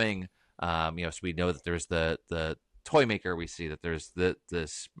more are coming. So we know that there's the toy maker. We see that there's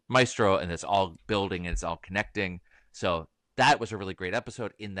this maestro, and it's all building and it's all connecting. So that was a really great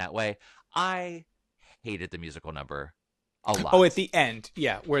episode in that way. I hated the musical number a lot. Oh, at the end,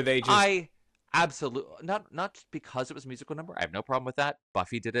 where they just... I absolutely... Not because it was a musical number. I have no problem with that.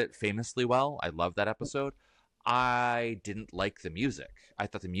 Buffy did it famously well. I love that episode. I didn't like the music. I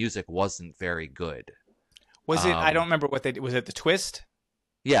thought the music wasn't very good. Was it... I don't remember what they did. Was it the twist?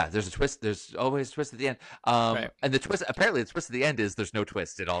 Yeah, there's a twist. There's always a twist at the end. Right. And the twist, apparently the twist at the end is there's no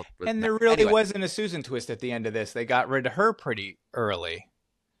twist at all. And there really wasn't a Susan twist at the end of this. They got rid of her pretty early.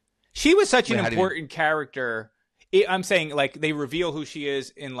 She was such an important character. I'm saying, like, they reveal who she is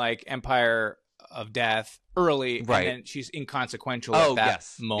in, like, Empire of Death early, right? And then she's inconsequential at that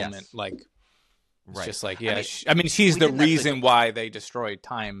moment. Yes. Like, it's just like, she's the reason why they destroyed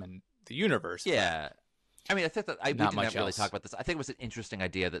time and the universe. Yeah. I mean, I think that we didn't really talk about this. I think it was an interesting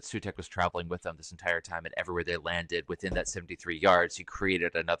idea that Sutek was traveling with them this entire time, and everywhere they landed within that 73 yards, he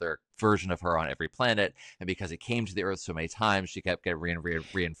created another version of her on every planet. And because it came to the Earth so many times, she kept getting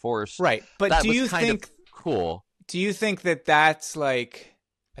reinforced. Right. But that do you think cool? Do you think that that's like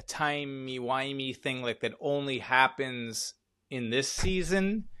a timey-wimey thing, like that only happens in this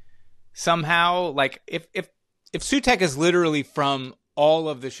season somehow? Like if Sutek is literally from all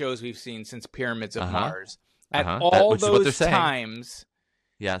of the shows we've seen since Pyramids of Mars, at all those times,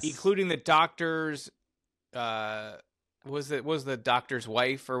 yes, including the doctor's, was the doctor's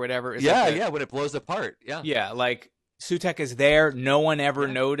wife or whatever? When it blows apart, like Sutek is there, no one ever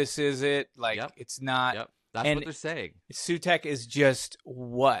notices it, like it's not. Yep. That's what they're saying. Sutek is just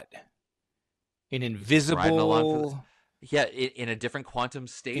what? An invisible... in a different quantum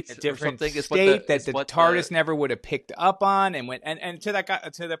state, a different state that the TARDIS never would have picked up on, and to that guy,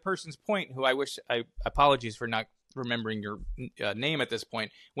 to the person's point, who I apologies for not remembering your name at this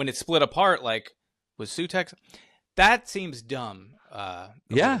point. When it split apart, like, was Sutek? That seems dumb. A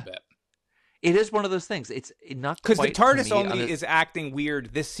little bit. It is one of those things. It's not because the TARDIS only is acting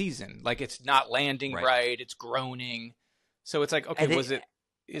weird this season. Like, it's not landing right. It's groaning. So it's like, okay,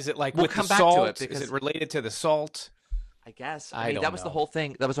 is it like with the salt? Is it related to the salt? I guess. I mean, that was the whole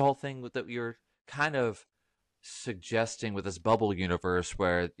thing. That was the whole thing that you're kind of suggesting with this bubble universe,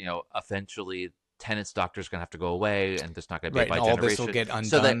 where eventually Tennant's doctor's going to have to go away, and there's not going to be a bi-generation. All this will get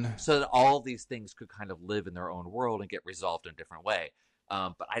undone. So that all these things could kind of live in their own world and get resolved in a different way.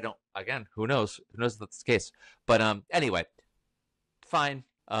 But I don't. Again, who knows? Who knows if that's the case? But anyway, fine.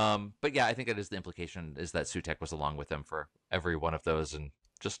 But yeah, I think it is the implication is that Sutek was along with them for every one of those, and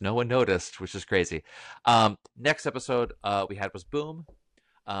just no one noticed, which is crazy. Next episode we had was Boom.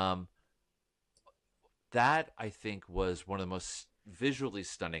 That I think was one of the most visually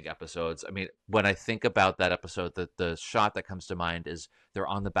stunning episodes. I mean, when I think about that episode, the shot that comes to mind is they're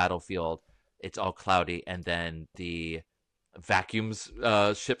on the battlefield, it's all cloudy, and then the vacuums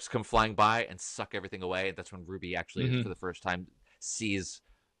ships come flying by and suck everything away. And that's when Ruby actually for the first time sees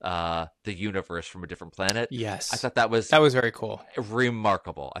the universe from a different planet. Yes. I thought that was very cool.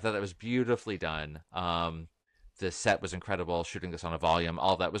 Remarkable. I thought that was beautifully done. The set was incredible, shooting this on a volume,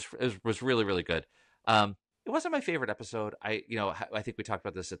 all of that was really, really good. It wasn't my favorite episode. I think we talked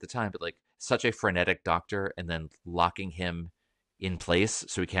about this at the time, but like such a frenetic doctor and then locking him in place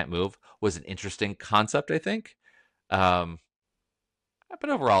so he can't move was an interesting concept, I think. But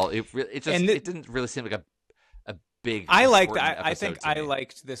overall, it didn't really seem like a big. I think I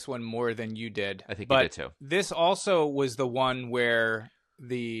liked this one more than you did. I think you did too. This also was the one where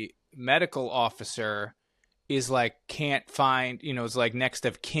the medical officer is like can't find, is like next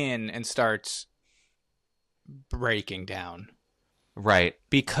of kin and starts breaking down. Right.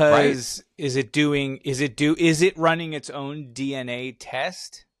 Because is it running its own DNA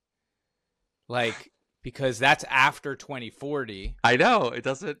test? Like, because that's after 2040. I know. It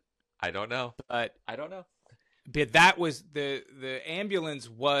doesn't. I don't know. But I don't know. But that was the ambulance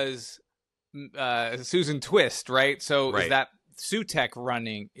was Susan Twist, right? So is that Sutek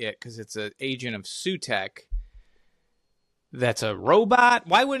running it because it's an agent of Sutek? That's a robot.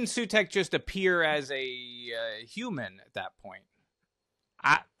 Why wouldn't Sutek just appear as a human at that point?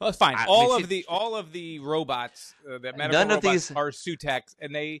 Well, it's fine. All of the robots, the medical robots, are Sutek,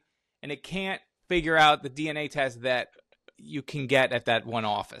 and it can't figure out the DNA test that you can get at that one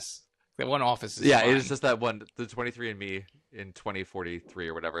office. That one office is fine. It's just that one, the 23andMe in 2043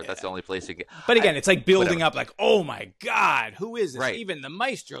 or whatever. Yeah. That's the only place you get. But again, it's like building up, like, oh my God, who is this? Right. Even the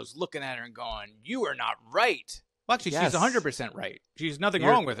maestro's looking at her and going, "You are not right." Well, actually, she's 100% right. She's nothing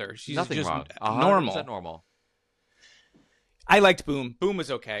wrong with her. She's just normal. Normal. I liked Boom. Boom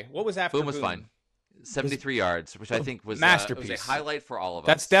was okay. What was after Boom? Boom was fine. 73 yards, which I think was masterpiece. Was a highlight for all of us.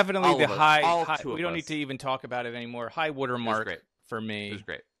 That's definitely the high. We don't need to even talk about it anymore. High watermark for me. It was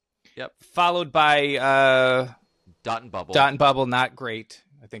great. Yep. Followed by Dot and Bubble. Dot and Bubble, not great.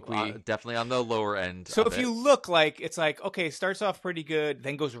 I think we definitely on the lower end. So if you look like it's like, okay, starts off pretty good,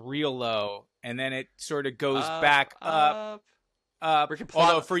 then goes real low, and then it sort of goes back up.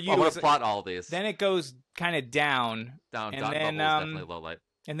 Although for you, I want to plot all these. Then it goes kind of down, and then Bubble is definitely low light.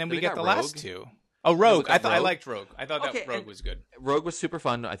 And then we get the last two. Oh, Rogue! I liked Rogue. I thought that Rogue was good. Rogue was super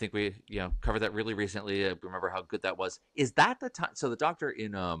fun. I think we covered that really recently. I remember how good that was. Is that the time? So the Doctor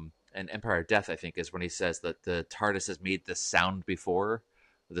in Empire of Death, I think, is when he says that the TARDIS has made this sound before,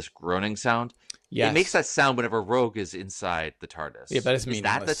 this groaning sound. Yes. It makes that sound whenever Rogue is inside the TARDIS. Yeah, but it's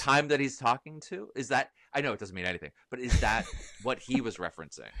meaningless. Is that the time that he's talking to? Is that? I know it doesn't mean anything, but is that what he was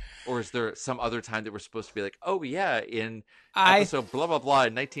referencing? Or is there some other time that we're supposed to be like, oh yeah, in episode blah blah blah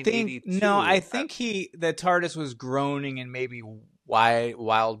in 1982? No, I think the TARDIS was groaning in maybe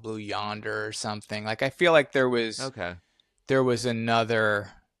Wild Blue Yonder or something. Like I feel like there was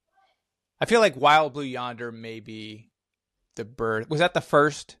another. I feel like Wild Blue Yonder maybe the birth was that the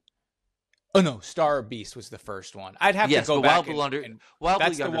first. Oh no, Star Beast was the first one. I'd have to go back. Wild Blue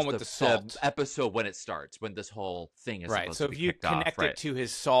that's the one with the salt episode when it starts, when this whole thing is right. So if you connect it to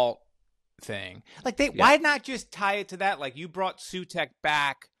his salt thing, like why not just tie it to that? Like you brought Sutek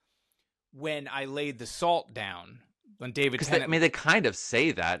back when I laid the salt down when David. I mean, they kind of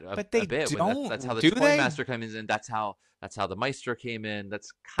say that, but they don't. That's how the Toy Master comes in. That's how the Maestro came in. They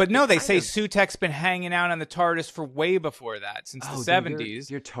say Sutek's been hanging out on the TARDIS for way before that, since the 70s.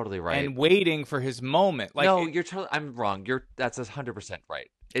 You're totally right. And waiting for his moment. I'm wrong. That's 100%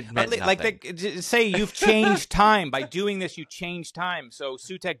 right. It meant nothing. Like say you've changed time by doing this. You changed time, so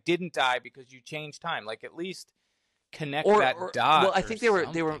Sutek didn't die because you changed time. Like at least connect that dot. Well, I think they were.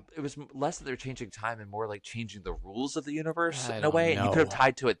 It was less that they were changing time and more like changing the rules of the universe in a way. And you could have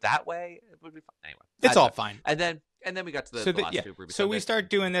tied to it that way. It would be fine. Anyway, it's all fine. And then we got to the last two. So we start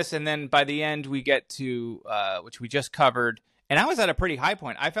doing this, and then by the end we get to which we just covered, and I was at a pretty high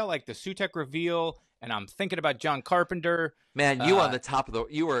point. I felt like the Sutek reveal, and I'm thinking about John Carpenter. Man, you were on top of the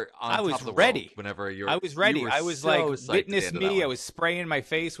ready. World whenever I was ready. I was like, witness me. I was spraying my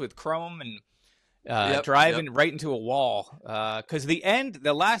face with chrome and driving right into a wall. Because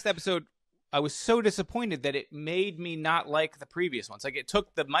the last episode, I was so disappointed that it made me not like the previous ones. Like it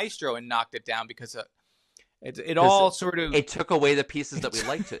took the Maestro and knocked it down because it all sort of it took away the pieces that we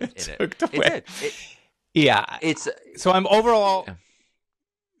liked in it. It did. So I'm overall. Yeah.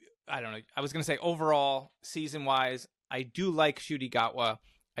 I don't know. I was gonna say overall season wise, I do like Ncuti Gatwa.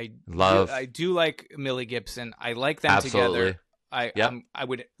 I do like Millie Gibson. I like them Absolutely. together. I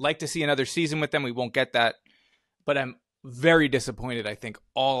would like to see another season with them. We won't get that, but I'm very disappointed. I think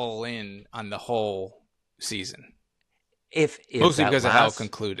all in on the whole season. If mostly because of how it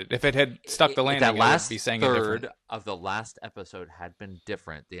concluded. If it had stuck the landing, I would be saying a different. Third of the last episode had been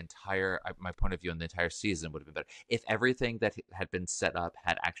different, my point of view on the entire season would have been better. If everything that had been set up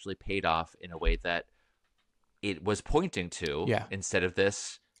had actually paid off in a way that it was pointing to, instead of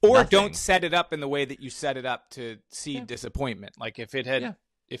this, or nothing. Don't set it up in the way that you set it up to seed disappointment. Like if it had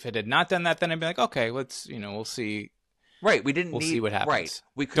not done that, then I'd be like, okay, we'll see. Right, we'll see what happens. Right,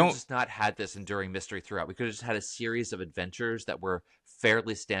 we could have just not had this enduring mystery throughout. We could have just had a series of adventures that were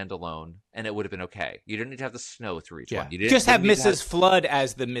fairly standalone, and it would have been okay. You didn't need to have the snow through each one. You just have Mrs. Flood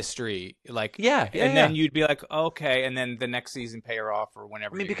as the mystery, then you'd be like, okay, and then the next season pay her off or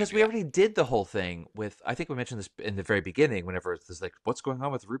whenever. I mean, because we already did the whole thing with. I think we mentioned this in the very beginning. Whenever there's like, what's going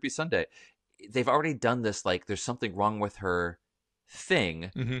on with Ruby Sunday? They've already done this. Like, there's something wrong with her thing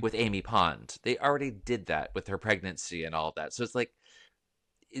with Amy Pond. They already did that with her pregnancy and all of that. So it's like,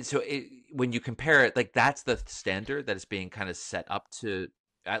 when you compare it, like that's the standard that is being kind of set up to,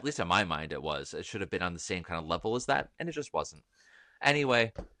 at least in my mind, it should have been on the same kind of level as that, and it just wasn't.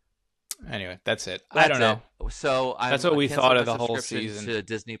 Anyway, that's it. I don't know. So that's what we thought of the whole season to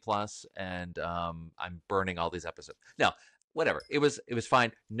Disney Plus, and I'm burning all these episodes. No, whatever. It was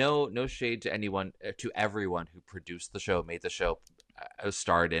fine. No shade to anyone, to everyone who produced the show, made the show,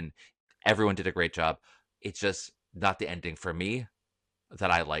 starred in. Everyone did a great job. It's just not the ending for me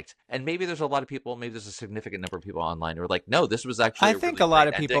that I liked. And maybe there's a lot of people, maybe there's a significant number of people online who are like, no, this was actually I think a lot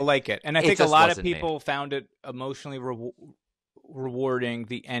of people like it. And I think a lot of people found it emotionally rewarding,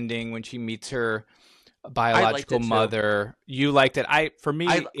 the ending when she meets her biological mother. You liked it. For me,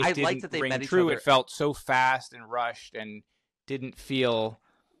 it didn't ring true. It felt so fast and rushed and didn't feel.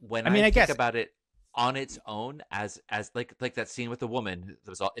 When I think about it on its own, as like that scene with the woman, that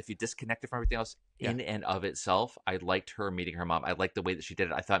was all, if you disconnect it from everything else, in and of itself, I liked her meeting her mom. I liked the way that she did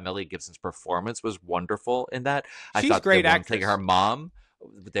it. I thought Melanie Gibson's performance was wonderful in that. She's I thought great actress. Her mom,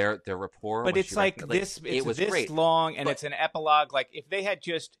 their rapport, but it's like this. It was this great. Long, and it's an epilogue. Like if they had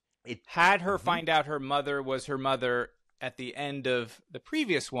just had her find out her mother was her mother at the end of the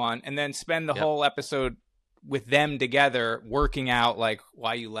previous one, and then spend the whole episode with them together working out like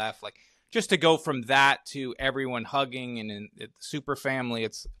why you left, like just to go from that to everyone hugging and in the super family,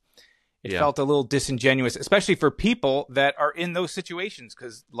 it felt a little disingenuous, especially for people that are in those situations,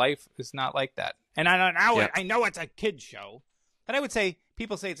 because life is not like that. And I know it's a kid show, but I would say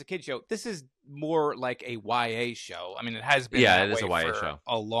people say it's a kid show. This is more like a YA show. I mean, it has been that way a YA for show.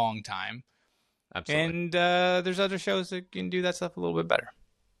 A long time. Absolutely. And there's other shows that can do that stuff a little bit better.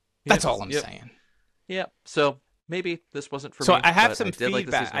 That's all I'm saying. Yeah. So maybe this wasn't for me. So I have some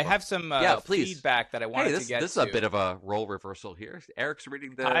feedback. I have some feedback that I wanted to get to. This is a bit of a role reversal here. Eric's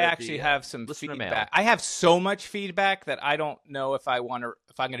reading the. I actually have some feedback. Mail. I have so much feedback that I don't know if I'm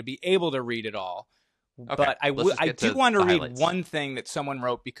going to be able to read it all. Okay, but I do want to read one thing that someone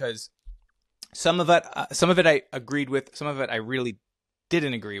wrote, because some of it I agreed with, some of it I really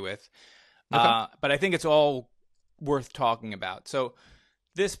didn't agree with. Okay. But I think it's all worth talking about. So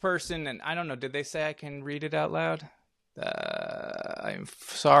this person, and I don't know, did they say I can read it out loud? I'm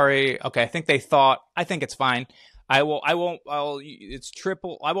sorry. Okay, I think it's fine. It's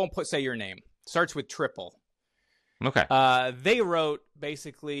triple. I won't say your name. Starts with triple. Okay. They wrote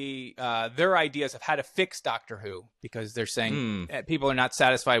basically their ideas of how to fix Doctor Who, because they're saying people are not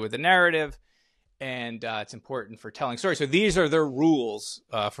satisfied with the narrative, and it's important for telling stories. So these are their rules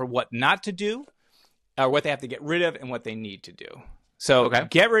for what not to do, or what they have to get rid of, and what they need to do. So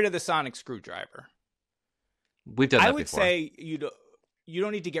get rid of the sonic screwdriver. We've done that before. I would say you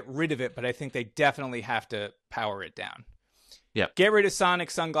don't need to get rid of it, but I think they definitely have to power it down. Yeah. Get rid of sonic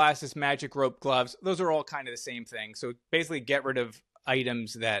sunglasses, magic rope gloves. Those are all kind of the same thing. So basically get rid of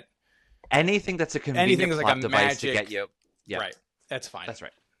items that... Anything that's a convenient plot device to get you... Yeah. Right. That's fine. That's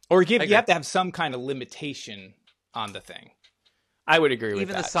right. Or you have to have some kind of limitation on the thing. I would agree with that.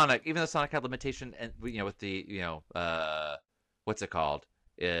 Even the Sonic had limitation, and with the what's it called?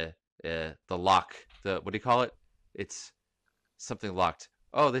 The lock. What do you call it? It's something locked.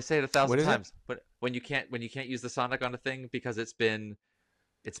 Oh, they say it 1,000 times. But when you can't use the Sonic on a thing because it's been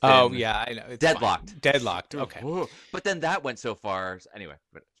oh yeah, I know. It's deadlocked. Fine. Deadlocked. Okay. But then that went so far. Anyway,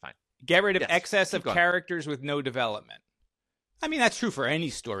 but it's fine. Get rid of excess of characters with no development. I mean, that's true for any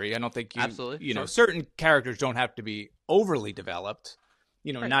story. I don't think absolutely. Certain characters don't have to be overly developed,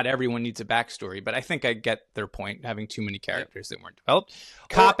 You know, Right. not everyone needs a backstory, but I think I get their point, having too many characters that weren't developed.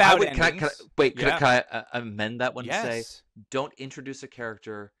 Cop-out endings. Can I amend that one to say, Yes. don't introduce a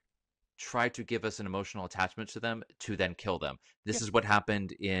character, try to give us an emotional attachment to them, to then kill them. This Yeah. is what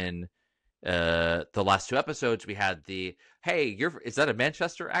happened in the last 2 episodes. We had the, hey, is that a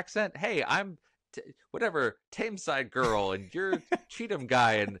Manchester accent? Hey, I'm whatever, Tameside girl, and you're Cheatham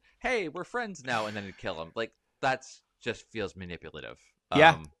guy, and hey, we're friends now, and then you kill him. Like, that's just feels manipulative.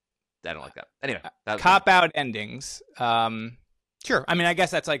 Yeah. I don't like that. Anyway, that was Cop-out endings. Sure. I mean, I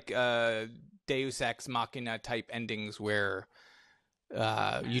guess that's like Deus Ex Machina type endings where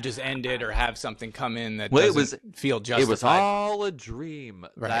you just end it or have something come in that doesn't feel justified. It was all a dream.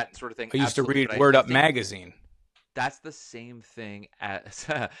 Right. That sort of thing. I used to Absolutely. read Word Up magazine. That's the same thing as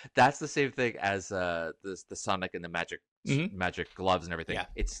the Sonic and the magic gloves and everything. Yeah.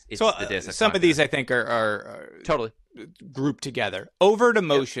 It's so, the Deus Ex some Machina. of these I think are totally grouped together. Overt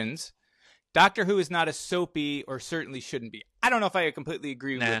emotions. Doctor Who is not a soapy, or certainly shouldn't be. I don't know if I completely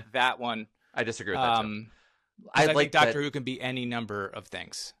agree with that one. I disagree with that too. I think Doctor Who can be any number of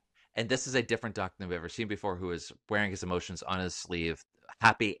things. And this is a different Doctor than we've ever seen before, who is wearing his emotions on his sleeve,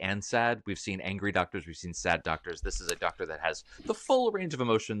 happy and sad. We've seen angry doctors, we've seen sad doctors. This is a Doctor that has the full range of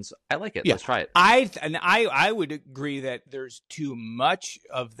emotions. I like it. Yeah. Let's try it. I would agree that there's too much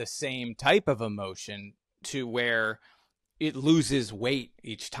of the same type of emotion to where it loses weight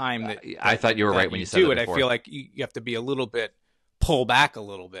each time that I thought you were right when you said do it. I feel like you have to be a little bit pull back a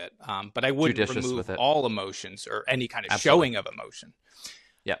little bit, but I wouldn't remove all emotions or any kind of showing of emotion.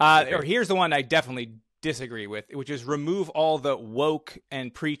 Yeah. Or here's the one I definitely disagree with, which is remove all the woke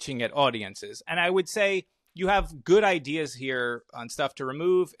and preaching at audiences. And I would say you have good ideas here on stuff to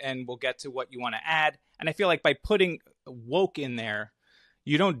remove, and we'll get to what you want to add. And I feel like by putting woke in there,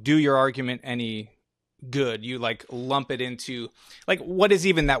 you don't do your argument any good. You like lump it into like, what does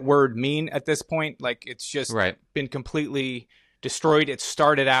even that word mean at this point? Like, it's just been completely destroyed. It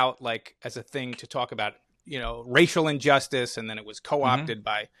started out like as a thing to talk about, racial injustice, and then it was co-opted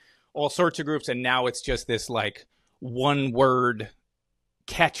by all sorts of groups, and now it's just this like one word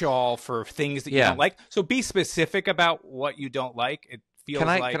catch-all for things that you don't like. So be specific about what you don't like. It feels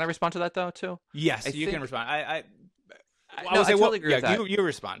like. Can I respond to that though too? Yes, you can respond. I totally agree with that. You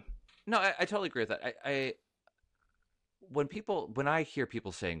respond. No, I totally agree with that. When I hear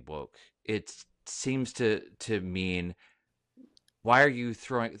people saying woke, it seems to mean, why are you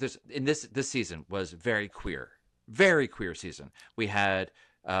throwing this in this season was very queer season. We had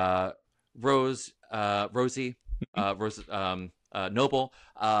Rosie Noble,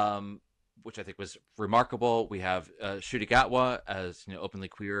 which I think was remarkable. We have Shudigatwa as openly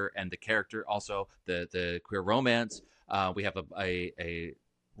queer, and the character also the queer romance. We have a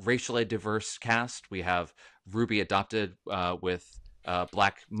racially diverse cast. We have Ruby adopted with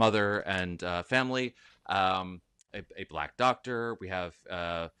black mother and family. A black doctor. We have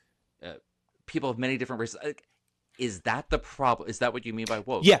people of many different races. Is that the problem? Is that what you mean by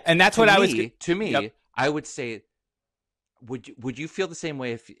woke? Yeah, and that's to me. I would say, would you feel the same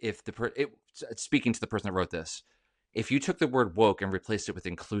way if speaking to the person that wrote this, if you took the word woke and replaced it with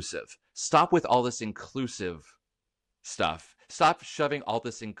inclusive? Stop with all this inclusive stuff. Stop shoving all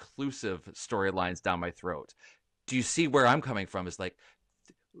this inclusive storylines down my throat. Do you see where I'm coming from? Is like,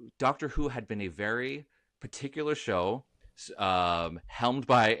 Doctor Who had been a very particular show, helmed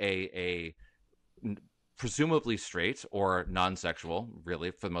by a presumably straight or non-sexual,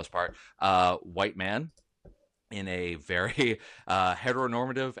 really for the most part, white man in a very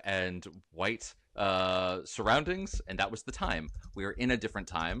heteronormative and white surroundings, and that was the time. We are in a different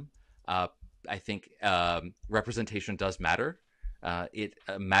time. I think representation does matter. It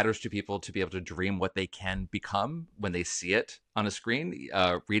matters to people to be able to dream what they can become when they see it on a screen,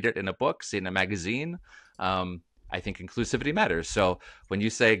 read it in a book, see it in a magazine. I think inclusivity matters. So when you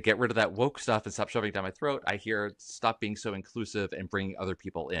say get rid of that woke stuff and stop shoving it down my throat, I hear stop being so inclusive and bringing other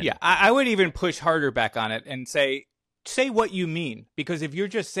people in. Yeah, I would even push harder back on it and say what you mean. Because if you're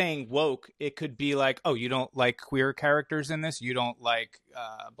just saying woke, it could be like, oh, you don't like queer characters in this? You don't like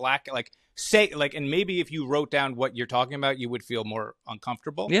black? Like, say, like, and maybe if you wrote down what you're talking about, you would feel more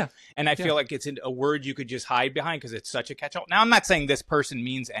uncomfortable. Yeah. And I feel like it's a word you could just hide behind because it's such a catch-all. Now, I'm not saying this person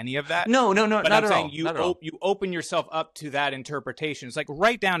means any of that. No, but not I'm at saying all. You open yourself up to that interpretation. It's like,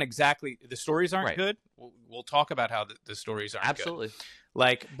 write down exactly, the stories aren't good. We'll talk about how the stories aren't Absolutely. good.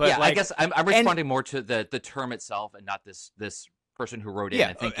 Like, but yeah, like, I guess I'm responding more to the term itself and not this person who wrote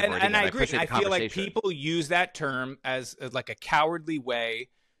in. And I agree. I feel like people use that term as like a cowardly way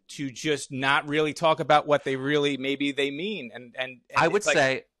to just not really talk about what they really maybe they mean. And I would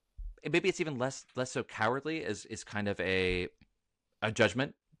say maybe it's even less so cowardly is kind of a a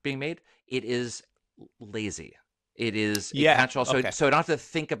judgment being made. It is lazy. It is a Yeah. catch-all. So, Okay. so I don't have to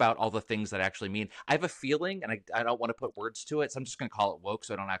think about all the things that actually mean. I have a feeling, and I don't want to put words to it, so I'm just going to call it woke,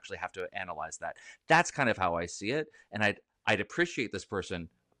 so I don't actually have to analyze that. That's kind of how I see it, and I'd appreciate this person.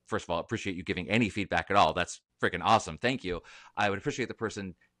 First of all, appreciate you giving any feedback at all. That's freaking awesome. Thank you. I would appreciate the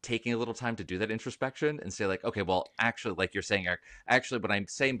person taking a little time to do that introspection and say, like, okay, well, actually, like you're saying, Eric, actually, when I'm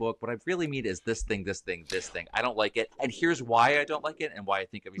saying book, what I really mean is this thing, this thing, this thing. I don't like it, and here's why I don't like it, and why I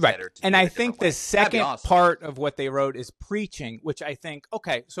think it'd be better to and do it I a different think way. the second awesome. part of what they wrote is preaching, which I think,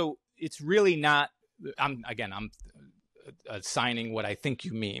 okay, so it's really not. I'm assigning what I think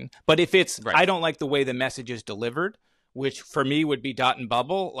you mean, but if it's I don't like the way the message is delivered, which for me would be Dot and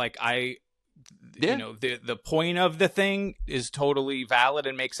Bubble, like you know, the point of the thing is totally valid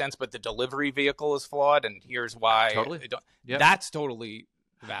and makes sense, but the delivery vehicle is flawed, and here's why. Totally. That's totally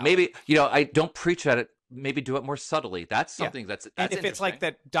valid. Maybe, I don't preach at it. Maybe do it more subtly. That's something that's and if it's like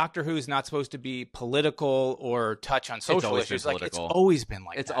that Doctor Who's not supposed to be political or touch on social issues, like it's always been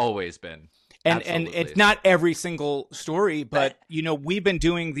like that. It's always been. And it's not every single story, but we've been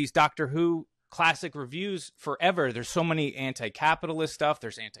doing these Doctor Who classic reviews forever. There's so many anti-capitalist stuff.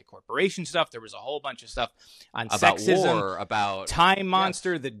 There's anti-corporation stuff. There was a whole bunch of stuff on about sexism, war, about Time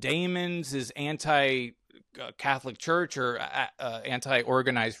Monster, the Daemons is anti-Catholic Church or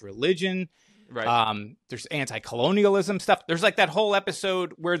anti-organized religion. Right. There's anti-colonialism stuff. There's like that whole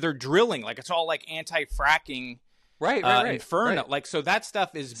episode where they're drilling, like it's all like anti-fracking, Inferno. Right. Like, so that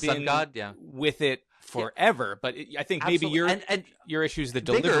stuff has been God, with it forever. But I think maybe your issue is the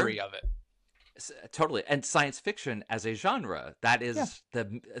delivery of it. Totally. And science fiction as a genre, that is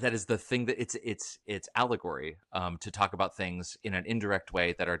the thing that it's allegory to talk about things in an indirect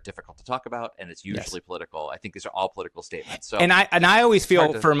way that are difficult to talk about, and it's usually political. I think these are all political statements. So and I always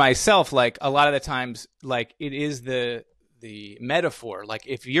feel for myself, like a lot of the times, like it is the metaphor. Like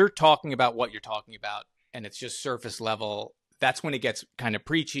if you're talking about what you're talking about and it's just surface level, that's when it gets kind of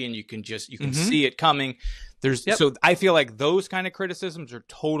preachy and you can see it coming. So I feel like those kind of criticisms are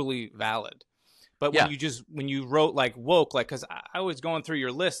totally valid. But when you wrote like woke, like, because I was going through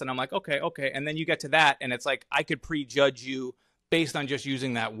your list and I'm like, okay. And then you get to that and it's like, I could prejudge you based on just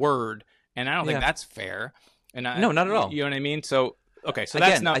using that word. And I don't think that's fair. And no, not at all. You know what I mean? So, okay. So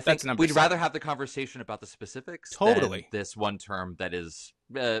again, that's number we'd 7. rather have the conversation about the specifics than this one term that is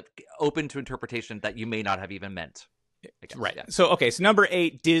open to interpretation that you may not have even meant. Right. Yeah. So, okay. So number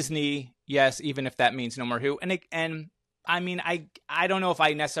 8, Disney. Yes. Even if that means no more Who. And I mean, I don't know if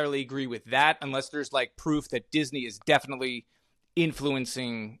I necessarily agree with that unless there's like proof that Disney is definitely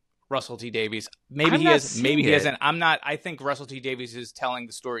influencing Russell T Davies. Maybe he is, maybe he isn't. I think Russell T Davies is telling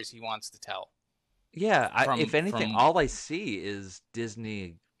the stories he wants to tell. Yeah. If anything, all I see is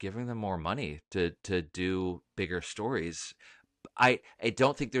Disney giving them more money to do bigger stories. I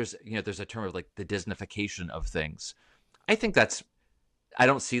don't think there's a term of like the Disneyfication of things. I think I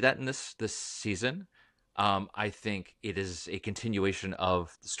don't see that in this season. I think it is a continuation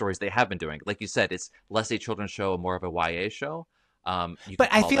of the stories they have been doing. Like you said, it's less a children's show, more of a YA show. But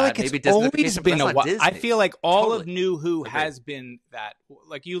I feel like it's always been I feel like all of New Who has been that.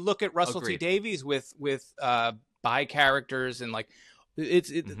 Like you look at Russell T Davies with bi characters and like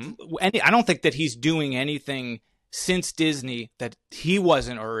I don't think that he's doing anything since Disney that he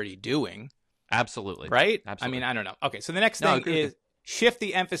wasn't already doing. Absolutely. Right? Absolutely. I mean, I don't know. Okay, so the next thing is shift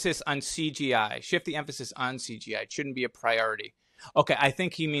the emphasis on CGI. Shift the emphasis on CGI. It shouldn't be a priority. Okay, I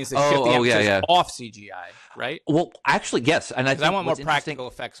think he means to shift the emphasis off CGI, right? Well, actually, yes. And I want more practical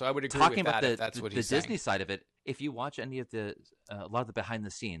effects, so I would agree with that if that's what he's saying. The Disney side of it, if you watch any of a lot of the behind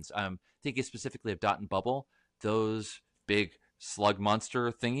the scenes, thinking specifically of Dot and Bubble, those big slug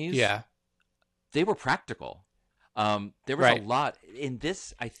monster thingies, they were practical. There was a lot in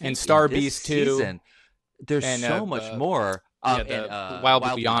this, I think, and Star Beast too. There's so much more. Wild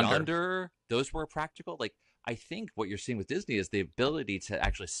Beyonder. Those were practical. Like, I think what you're seeing with Disney is the ability to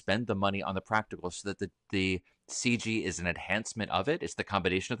actually spend the money on the practical so that the CG is an enhancement of it. It's the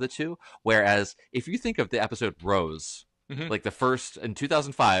combination of the two. Whereas if you think of the episode Rose, like the first in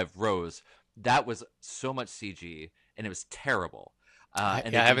 2005, Rose, that was so much CG and it was terrible.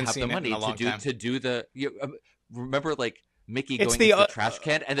 And I haven't seen the money it in a long time. to do the. Remember, like Mickey going into the trash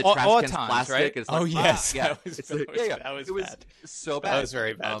can and the trash can's plastic. Right? It's like, yes, yeah, that was bad. So bad. That was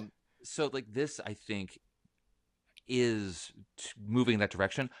very bad. So like this, I think, is moving that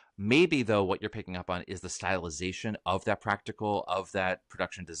direction. Maybe though, what you're picking up on is the stylization of that practical, of that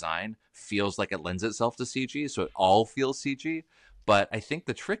production design feels like it lends itself to CG, so it all feels CG. But I think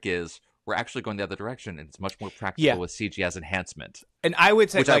the trick is we're actually going the other direction, and it's much more practical with CG as enhancement. And I would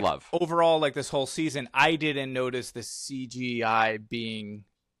say, which like, I love. Overall, like this whole season, I didn't notice the CGI being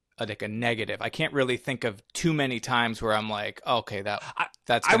like a negative. I can't really think of too many times where I'm like, okay,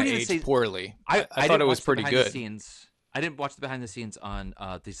 that's going to age poorly. I thought it was pretty good. I didn't watch the behind the scenes on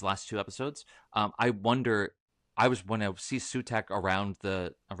these last 2 episodes. I wonder. When I see Sutek around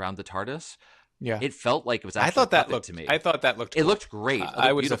the TARDIS. Yeah, it felt like it was. Actually I thought that looked to me. I thought that looked. It cool. looked great.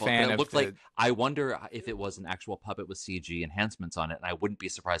 I was a fan. It looked like. I wonder if it was an actual puppet with CG enhancements on it, and I wouldn't be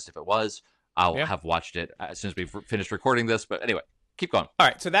surprised if it was. I'll have watched it as soon as we finished recording this. But anyway, keep going. All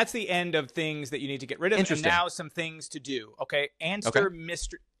right, so that's the end of things that you need to get rid of. And now some things to do. Okay, answer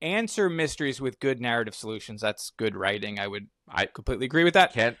mysteries with good narrative solutions. That's good writing. I completely agree with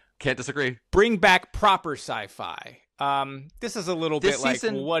that. Can't disagree. Bring back proper sci-fi. This is a little bit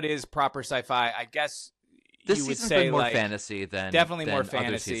season, like, what is proper sci-fi? I guess you would say more fantasy than definitely than more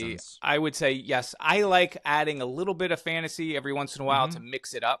fantasy. Other seasons. I would say yes. I like adding a little bit of fantasy every once in a while to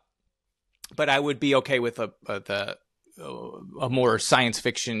mix it up, but I would be okay with a more science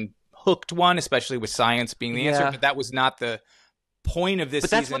fiction hooked one, especially with science being the answer. But that was not the point of this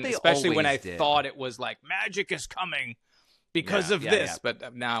season, especially when I thought it was like magic is coming. Because of this,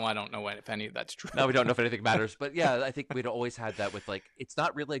 but now I don't know if any of that's true. No, we don't know if anything matters. But yeah, I think we'd always had that with like, it's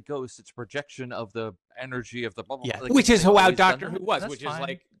not really a ghost; it's a projection of the energy of the bubble. Yeah, like, which is how Doctor Who was, which is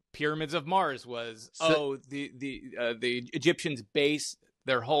like Pyramids of Mars was. The Egyptians base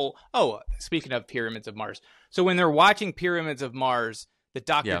their whole. Oh, speaking of Pyramids of Mars, so when they're watching Pyramids of Mars, the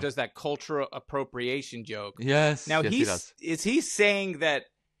Doctor does that cultural appropriation joke. Yes. Now he does. Is he saying that?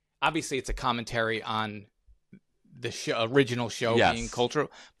 Obviously, it's a commentary on the original show being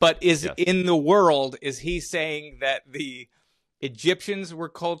cultural, but in the world, is he saying that the Egyptians were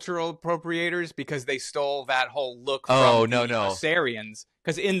cultural appropriators because they stole that whole look from the Assyrians?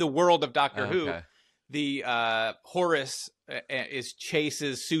 Because in the world of Doctor Who, the Horus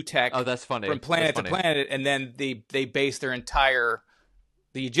chases Sutek that's funny. from planet to planet, and then the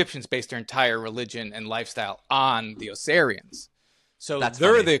Egyptians based their entire religion and lifestyle on the Assyrians. So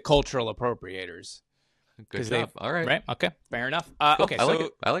they're the cultural appropriators. Good job. All right. Right. Okay. Fair enough. Cool. Okay.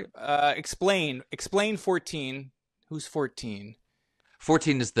 I like it. Explain 14. Who's 14?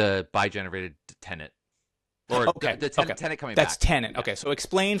 14 is the bi-generated Tenet. Or the Tenet coming back. That's Tenet. Okay. So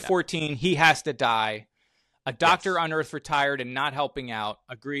explain 14. He has to die. A doctor on Earth retired and not helping out.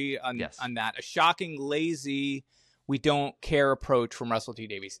 Agree on that. A shocking, lazy, we don't care approach from Russell T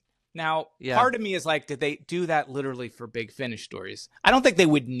Davies. Now, part of me is like, did they do that literally for Big Finish stories? I don't think they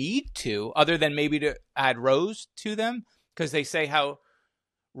would need to, other than maybe to add Rose to them, because they say how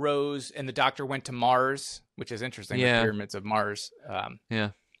Rose and the Doctor went to Mars, which is interesting. The Pyramids of Mars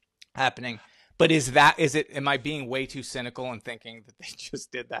happening. But am I being way too cynical and thinking that they just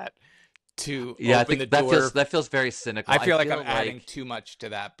did that to open the door? That feels very cynical. I feel like I'm adding too much to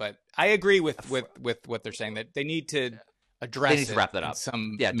that, but I agree with what they're saying, that they need to address they need to wrap that up.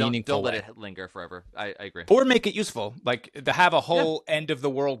 Some meaningful don't let way. it linger forever. I agree. Or make it useful, like to have a whole end of the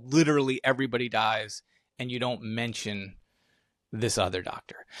world, literally everybody dies, and you don't mention this other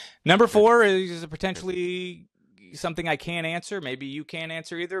Doctor. Number 4 is potentially something I can't answer. Maybe you can't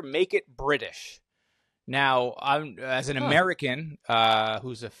answer either. Make it British. Now, I'm as an American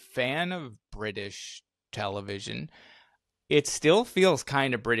who's a fan of British television, it still feels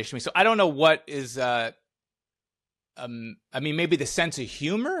kind of British to me. So I don't know what is. I mean, maybe the sense of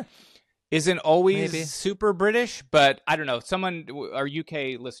humor isn't always super British, but I don't know. Our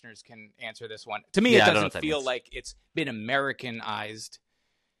UK listeners can answer this one. To me, it doesn't feel like it's been Americanized.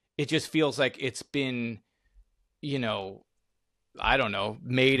 It just feels like it's been, I don't know,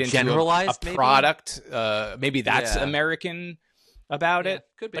 made into generalized a product. Maybe that's American about it.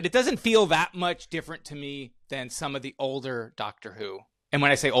 Could be. But it doesn't feel that much different to me than some of the older Doctor Who. And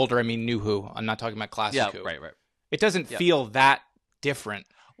when I say older, I mean New Who. I'm not talking about Classic Who. Right. It doesn't feel that different.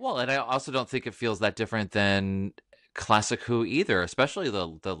 Well, and I also don't think it feels that different than Classic Who either, especially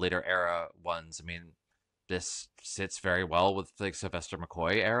the later era ones. I mean, this sits very well with like Sylvester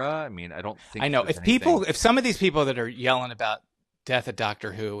McCoy era. I mean, I don't think. I know if some of these people that are yelling about death of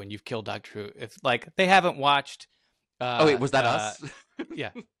Doctor Who and you've killed Doctor Who, if like they haven't watched. Was that us? Yeah,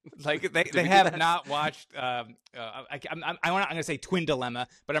 like they have not watched. I'm going to say Twin Dilemma,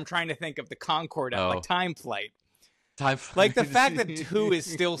 but I'm trying to think of the Concorde, like Time Flight. Like the fact that Who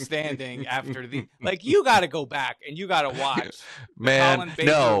is still standing after you got to go back and you got to watch Colin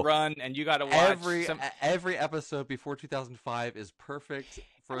Baker run, and you got to watch every episode before 2005 is perfect.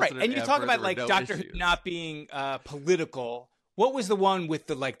 Right, and you talk about like Doctor Who not being political. What was the one with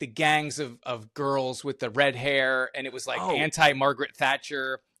the gangs of girls with the red hair, and it was like anti Margaret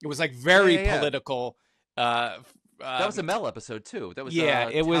Thatcher, It was like very Yeah. political. That was a Mel episode too. That was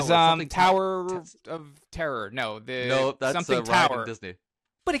it was Tower of Terror. No, that's something Ryan Tower. and Disney.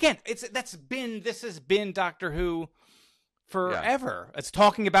 But again, this has been Doctor Who forever. It's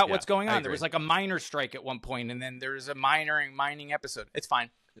talking about what's going on. There was like a miner strike at one point, and then there's a mining episode. It's fine.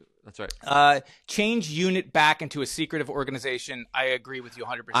 That's right. Change unit back into a secretive organization. I agree with you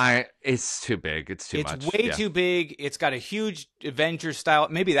 100%. It's too big. It's much. It's way too big. It's got a huge Avengers style.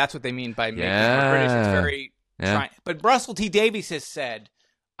 Maybe that's what they mean by making it British. It's very trying. But Russell T Davies has said,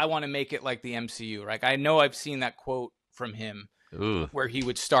 "I want to make it like the MCU." Right? I know I've seen that quote from him where he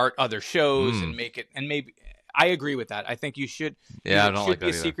would start other shows and make it. And maybe I agree with that. I think you should. Yeah, it should be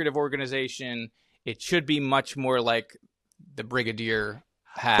a secretive organization. It should be much more like the Brigadier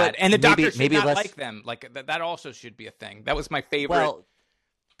had, but and the Doctor should not like them. Like that also should be a thing. That was my favorite. Well,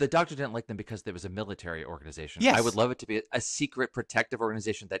 the Doctor didn't like them because there was a military organization. Yes. I would love it to be a secret protective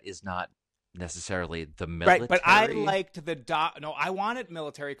organization that is not necessarily the military. Right, but I liked the No, I wanted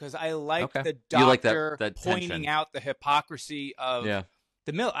military because I liked the Doctor that pointing tension. out the hypocrisy of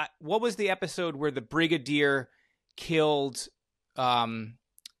the what was the episode where the Brigadier killed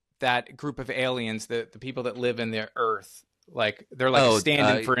that group of aliens, the people that live in the Earth? Like they're like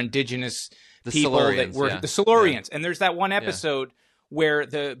standing for indigenous people that were the Silurians. And there's that one episode where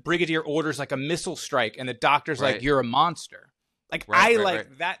the Brigadier orders like a missile strike, and the Doctor's like, "You're a monster." Like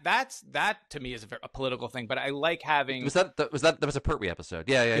that to me is a political thing, but I like having. That was a Pertwee episode.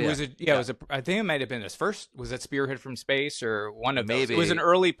 It was I think it might have been his first. Was that Spearhead from Space or one of those? Maybe It was an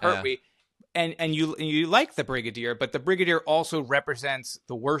early Pertwee. And you like the Brigadier, but the Brigadier also represents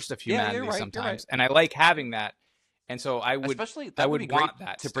the worst of humanity sometimes, and I like having that. And so I would want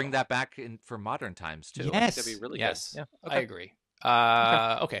that to bring that back in for modern times too. Yes, that'd be really good. Yeah, I agree.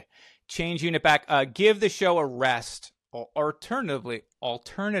 Okay. Change unit back. Give the show a rest. Or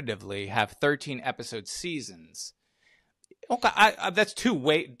alternatively, have 13 episode seasons. Okay, that's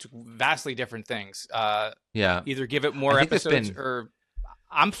two vastly different things. Either give it more episodes, or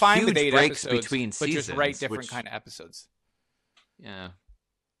I'm fine with 8 episodes between but seasons, just write different kind of episodes.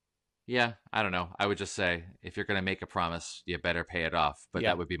 Yeah, I don't know. I would just say, if you're going to make a promise, you better pay it off. But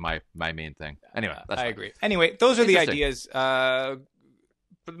that would be my main thing. Anyway, I agree. Anyway, those are the ideas.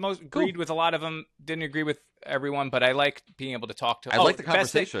 For the most, agreed with a lot of them. Didn't agree with everyone, but I like being able to talk to. I like the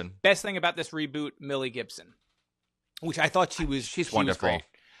conversation. Best thing about this reboot, Millie Gibson, which I thought she's wonderful. Was great.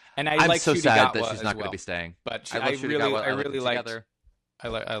 And I'm so sad that she's not going to be staying. But I really liked.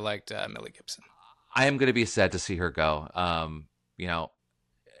 I liked Millie Gibson. I am going to be sad to see her go.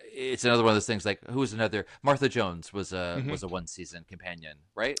 It's another one of those things. Like, who was another? Martha Jones was a 1-season companion,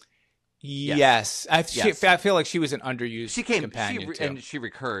 right? Yes. I feel like she was an underused companion too. And she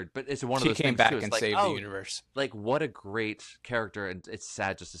recurred, but it's one of those things. She came back too. and saved the universe. Like, what a great character, and it's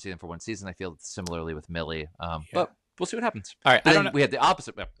sad just to see them for 1 season. I feel similarly with Millie, but we'll see what happens. All right, we had the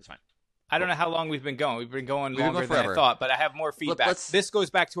opposite. It's fine. I don't know how long we've been going. We've been going longer than I thought, but I have more feedback. This goes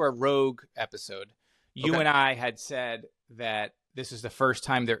back to our Rogue episode. You and I had said that this is the first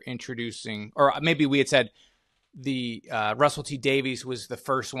time they're introducing, or maybe we had said the Russell T Davies was the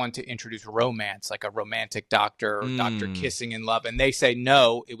first one to introduce romance, like a romantic doctor or doctor kissing in love. And they say,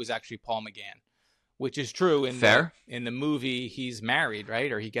 no, it was actually Paul McGann, which is true. In the movie, he's married,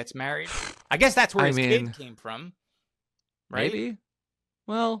 right? Or he gets married. I guess that's where his kid came from, right? Maybe.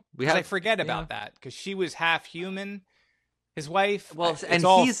 Well, I forget about that because she was half human. His wife, but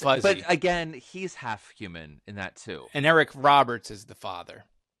again, he's half human in that too. And Eric Roberts is the father.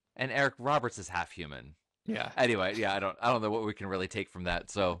 And Eric Roberts is half human. Yeah. Anyway, I don't know what we can really take from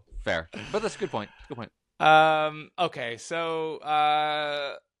that. So fair, but that's a good point. Good point. Okay. So,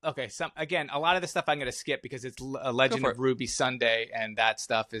 again, a lot of the stuff I'm going to skip because it's a Legend of Ruby Sunday, and that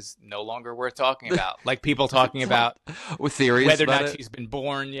stuff is no longer worth talking about. Like people talking about with theories whether or about not she's been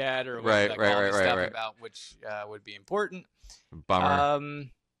born yet, or right, about which would be important. Bummer.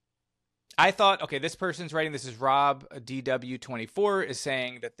 I thought, okay, this person's writing, this is Rob DW24, is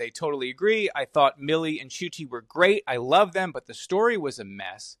saying that they totally agree. I thought Millie and Shuti were great. I love them, but the story was a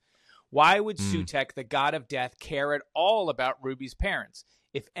mess. Why would Sutek, the god of death, care at all about Ruby's parents?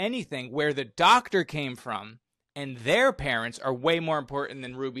 If anything, where the doctor came from and their parents are way more important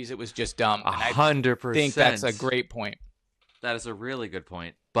than Ruby's. It was just dumb. 100%. I think that's a great point. That is a really good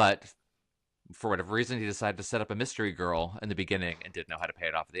point. But for whatever reason, he decided to set up a mystery girl in the beginning and didn't know how to pay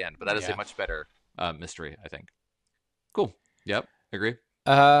it off at the end. But that is a much better mystery, I think. Cool. Yep. Agree.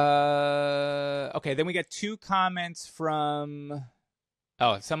 Okay. Then we got 2 comments from...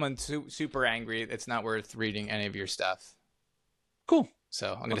 Oh, someone super angry. It's not worth reading any of your stuff. Cool.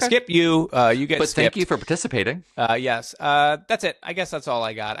 So I'm going to skip you. You get But skipped. thank you for participating. Yes. That's it. I guess that's all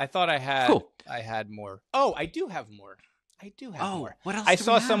I got. I thought I had. Cool. I had more. Oh, I do have more. More. What else? I do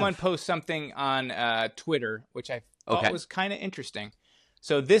saw we have? someone post something on Twitter, which I thought was kind of interesting.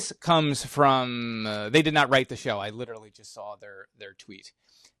 So this comes from. They did not write the show. I literally just saw their tweet.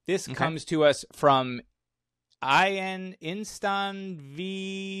 This comes to us from IN Instan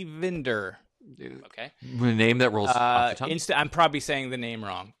V Vinder. Okay. The name that rolls off the tongue. I'm probably saying the name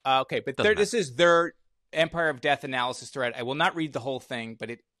wrong. Okay, but this is their Empire of Death analysis thread. I will not read the whole thing,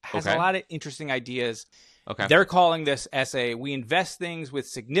 but it has a lot of interesting ideas. Okay. They're calling this essay, "We Invest Things with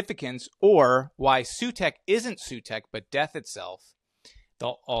Significance," or "Why Sutekh Isn't Sutekh, but Death Itself." The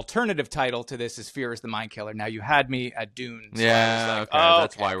alternative title to this is "Fear is the Mind Killer." Now, you had me at Dune. So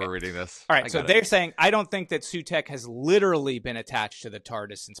That's why we're reading this. All right, so they're saying, I don't think that Sutekh has literally been attached to the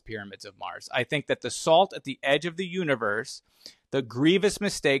TODWS since Pyramids of Mars. I think that the salt at the edge of the universe, the grievous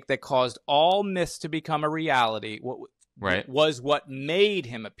mistake that caused all myths to become a reality, was what made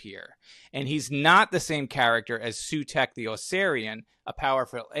him appear. And he's not the same character as Sutekh the Osirian, a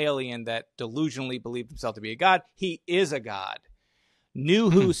powerful alien that delusionally believed himself to be a god. He is a god.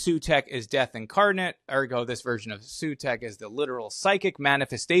 Nuhu Sutekh is death incarnate, ergo this version of Sutekh is the literal psychic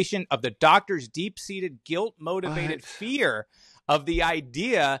manifestation of the Doctor's deep-seated guilt-motivated fear of the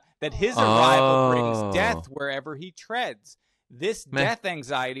idea that his arrival brings death wherever he treads. This death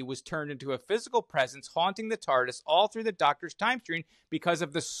anxiety was turned into a physical presence haunting the TARDIS all through the Doctor's time stream because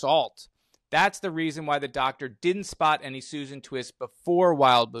of the salt. That's the reason why the Doctor didn't spot any Susan twists before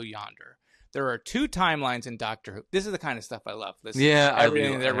Wild Blue Yonder. There are 2 timelines in Doctor Who. This is the kind of stuff I love.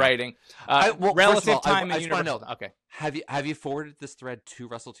 Everything they're writing. Relative time and universal. Okay. Have you forwarded this thread to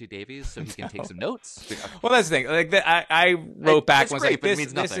Russell T Davies so he can take some notes? Well, that's the thing. Like I wrote back and was like,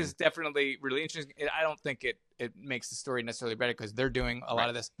 this is definitely really interesting. I don't think it makes the story necessarily better because they're doing a lot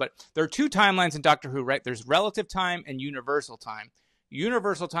of this. But there are 2 timelines in Doctor Who, right? There's relative time and universal time.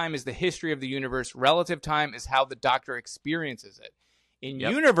 Universal time is the history of the universe. Relative time is how the Doctor experiences it. In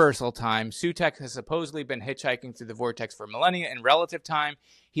universal time, Sutekh has supposedly been hitchhiking through the vortex for millennia. In relative time,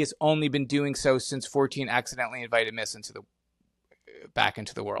 he has only been doing so since 14 accidentally invited Miss back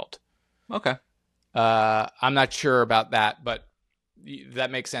into the world. Okay. I'm not sure about that, but that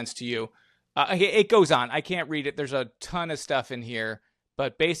makes sense to you. It goes on. I can't read it. There's a ton of stuff in here,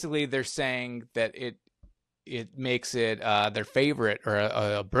 but basically they're saying that it makes it their favorite or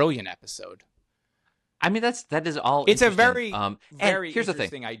a brilliant episode. I mean, that is all. It's a very here's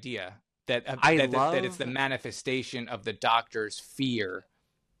interesting idea that it's the manifestation of the Doctor's fear.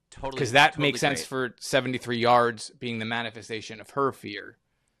 Totally, because that makes sense for 73 yards being the manifestation of her fear.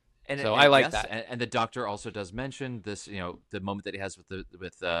 I like that. And the Doctor also does mention this, the moment that he has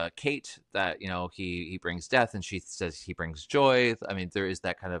with Kate, that he brings death, and she says he brings joy. I mean, there is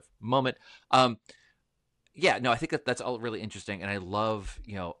that kind of moment. Yeah, no, I think that's all really interesting, and I love,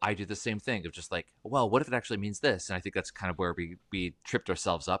 I do the same thing of just like, well, what if it actually means this? And I think that's kind of where we tripped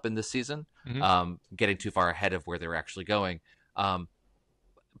ourselves up in this season, getting too far ahead of where they were actually going.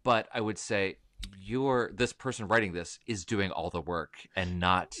 But I would say this person writing this is doing all the work and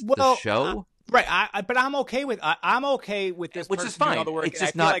not the show. Right, but I'm okay with this, which person is fine. Doing all the work. It's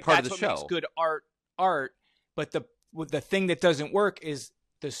just not part of the show. Makes good art. But the thing that doesn't work is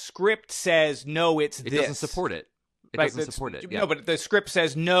the script says no, it's this. It doesn't support it. It doesn't support it. Yeah. No, but the script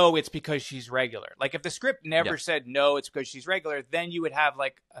says no, it's because she's regular. Like if the script never said no, it's because she's regular, then you would have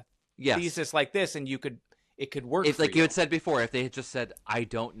like a thesis like this, and it could work. It's like you had said before, if they had just said I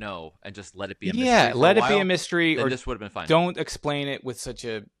don't know and just let it be a mystery. Yeah, let it be a mystery, or this would have been fine. Don't explain it with such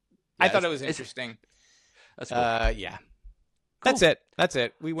a. I thought it was interesting. That's cool. Yeah. Cool. That's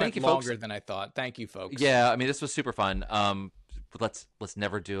it. We went longer than I thought. Thank you, folks. Yeah, I mean this was super fun. Let's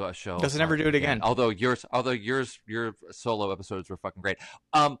never do a show. Let's never do it again. Although your solo episodes were fucking great.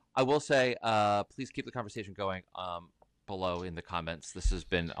 I will say, please keep the conversation going below in the comments. This has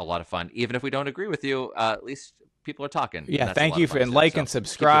been a lot of fun. Even if we don't agree with you, at least people are talking. Yeah, thank you and like and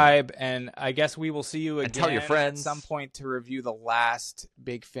subscribe. And I guess we will see you again. And tell your friends at some point to review the last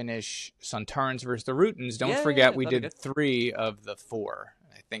Big Finish, Suntarans versus the Rootons. Don't forget we did 3 of the 4.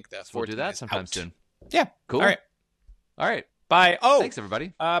 I think that's we'll do that sometime soon. Yeah, cool. All right. Bye. Oh, thanks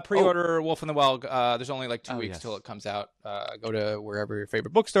everybody. Pre-order Wolf in the Well. There's only like 2 weeks till it comes out. Go to wherever your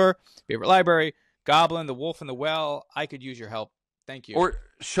favorite bookstore, favorite library. Goblin, the Wolf in the Well. I could use your help. Thank you. Or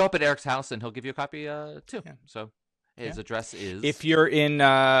show up at Eric's house and he'll give you a copy too. Yeah. So his address is. If you're in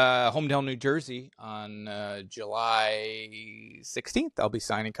Homedale, New Jersey, on July 16th, I'll be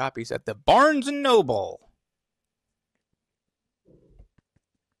signing copies at the Barnes and Noble.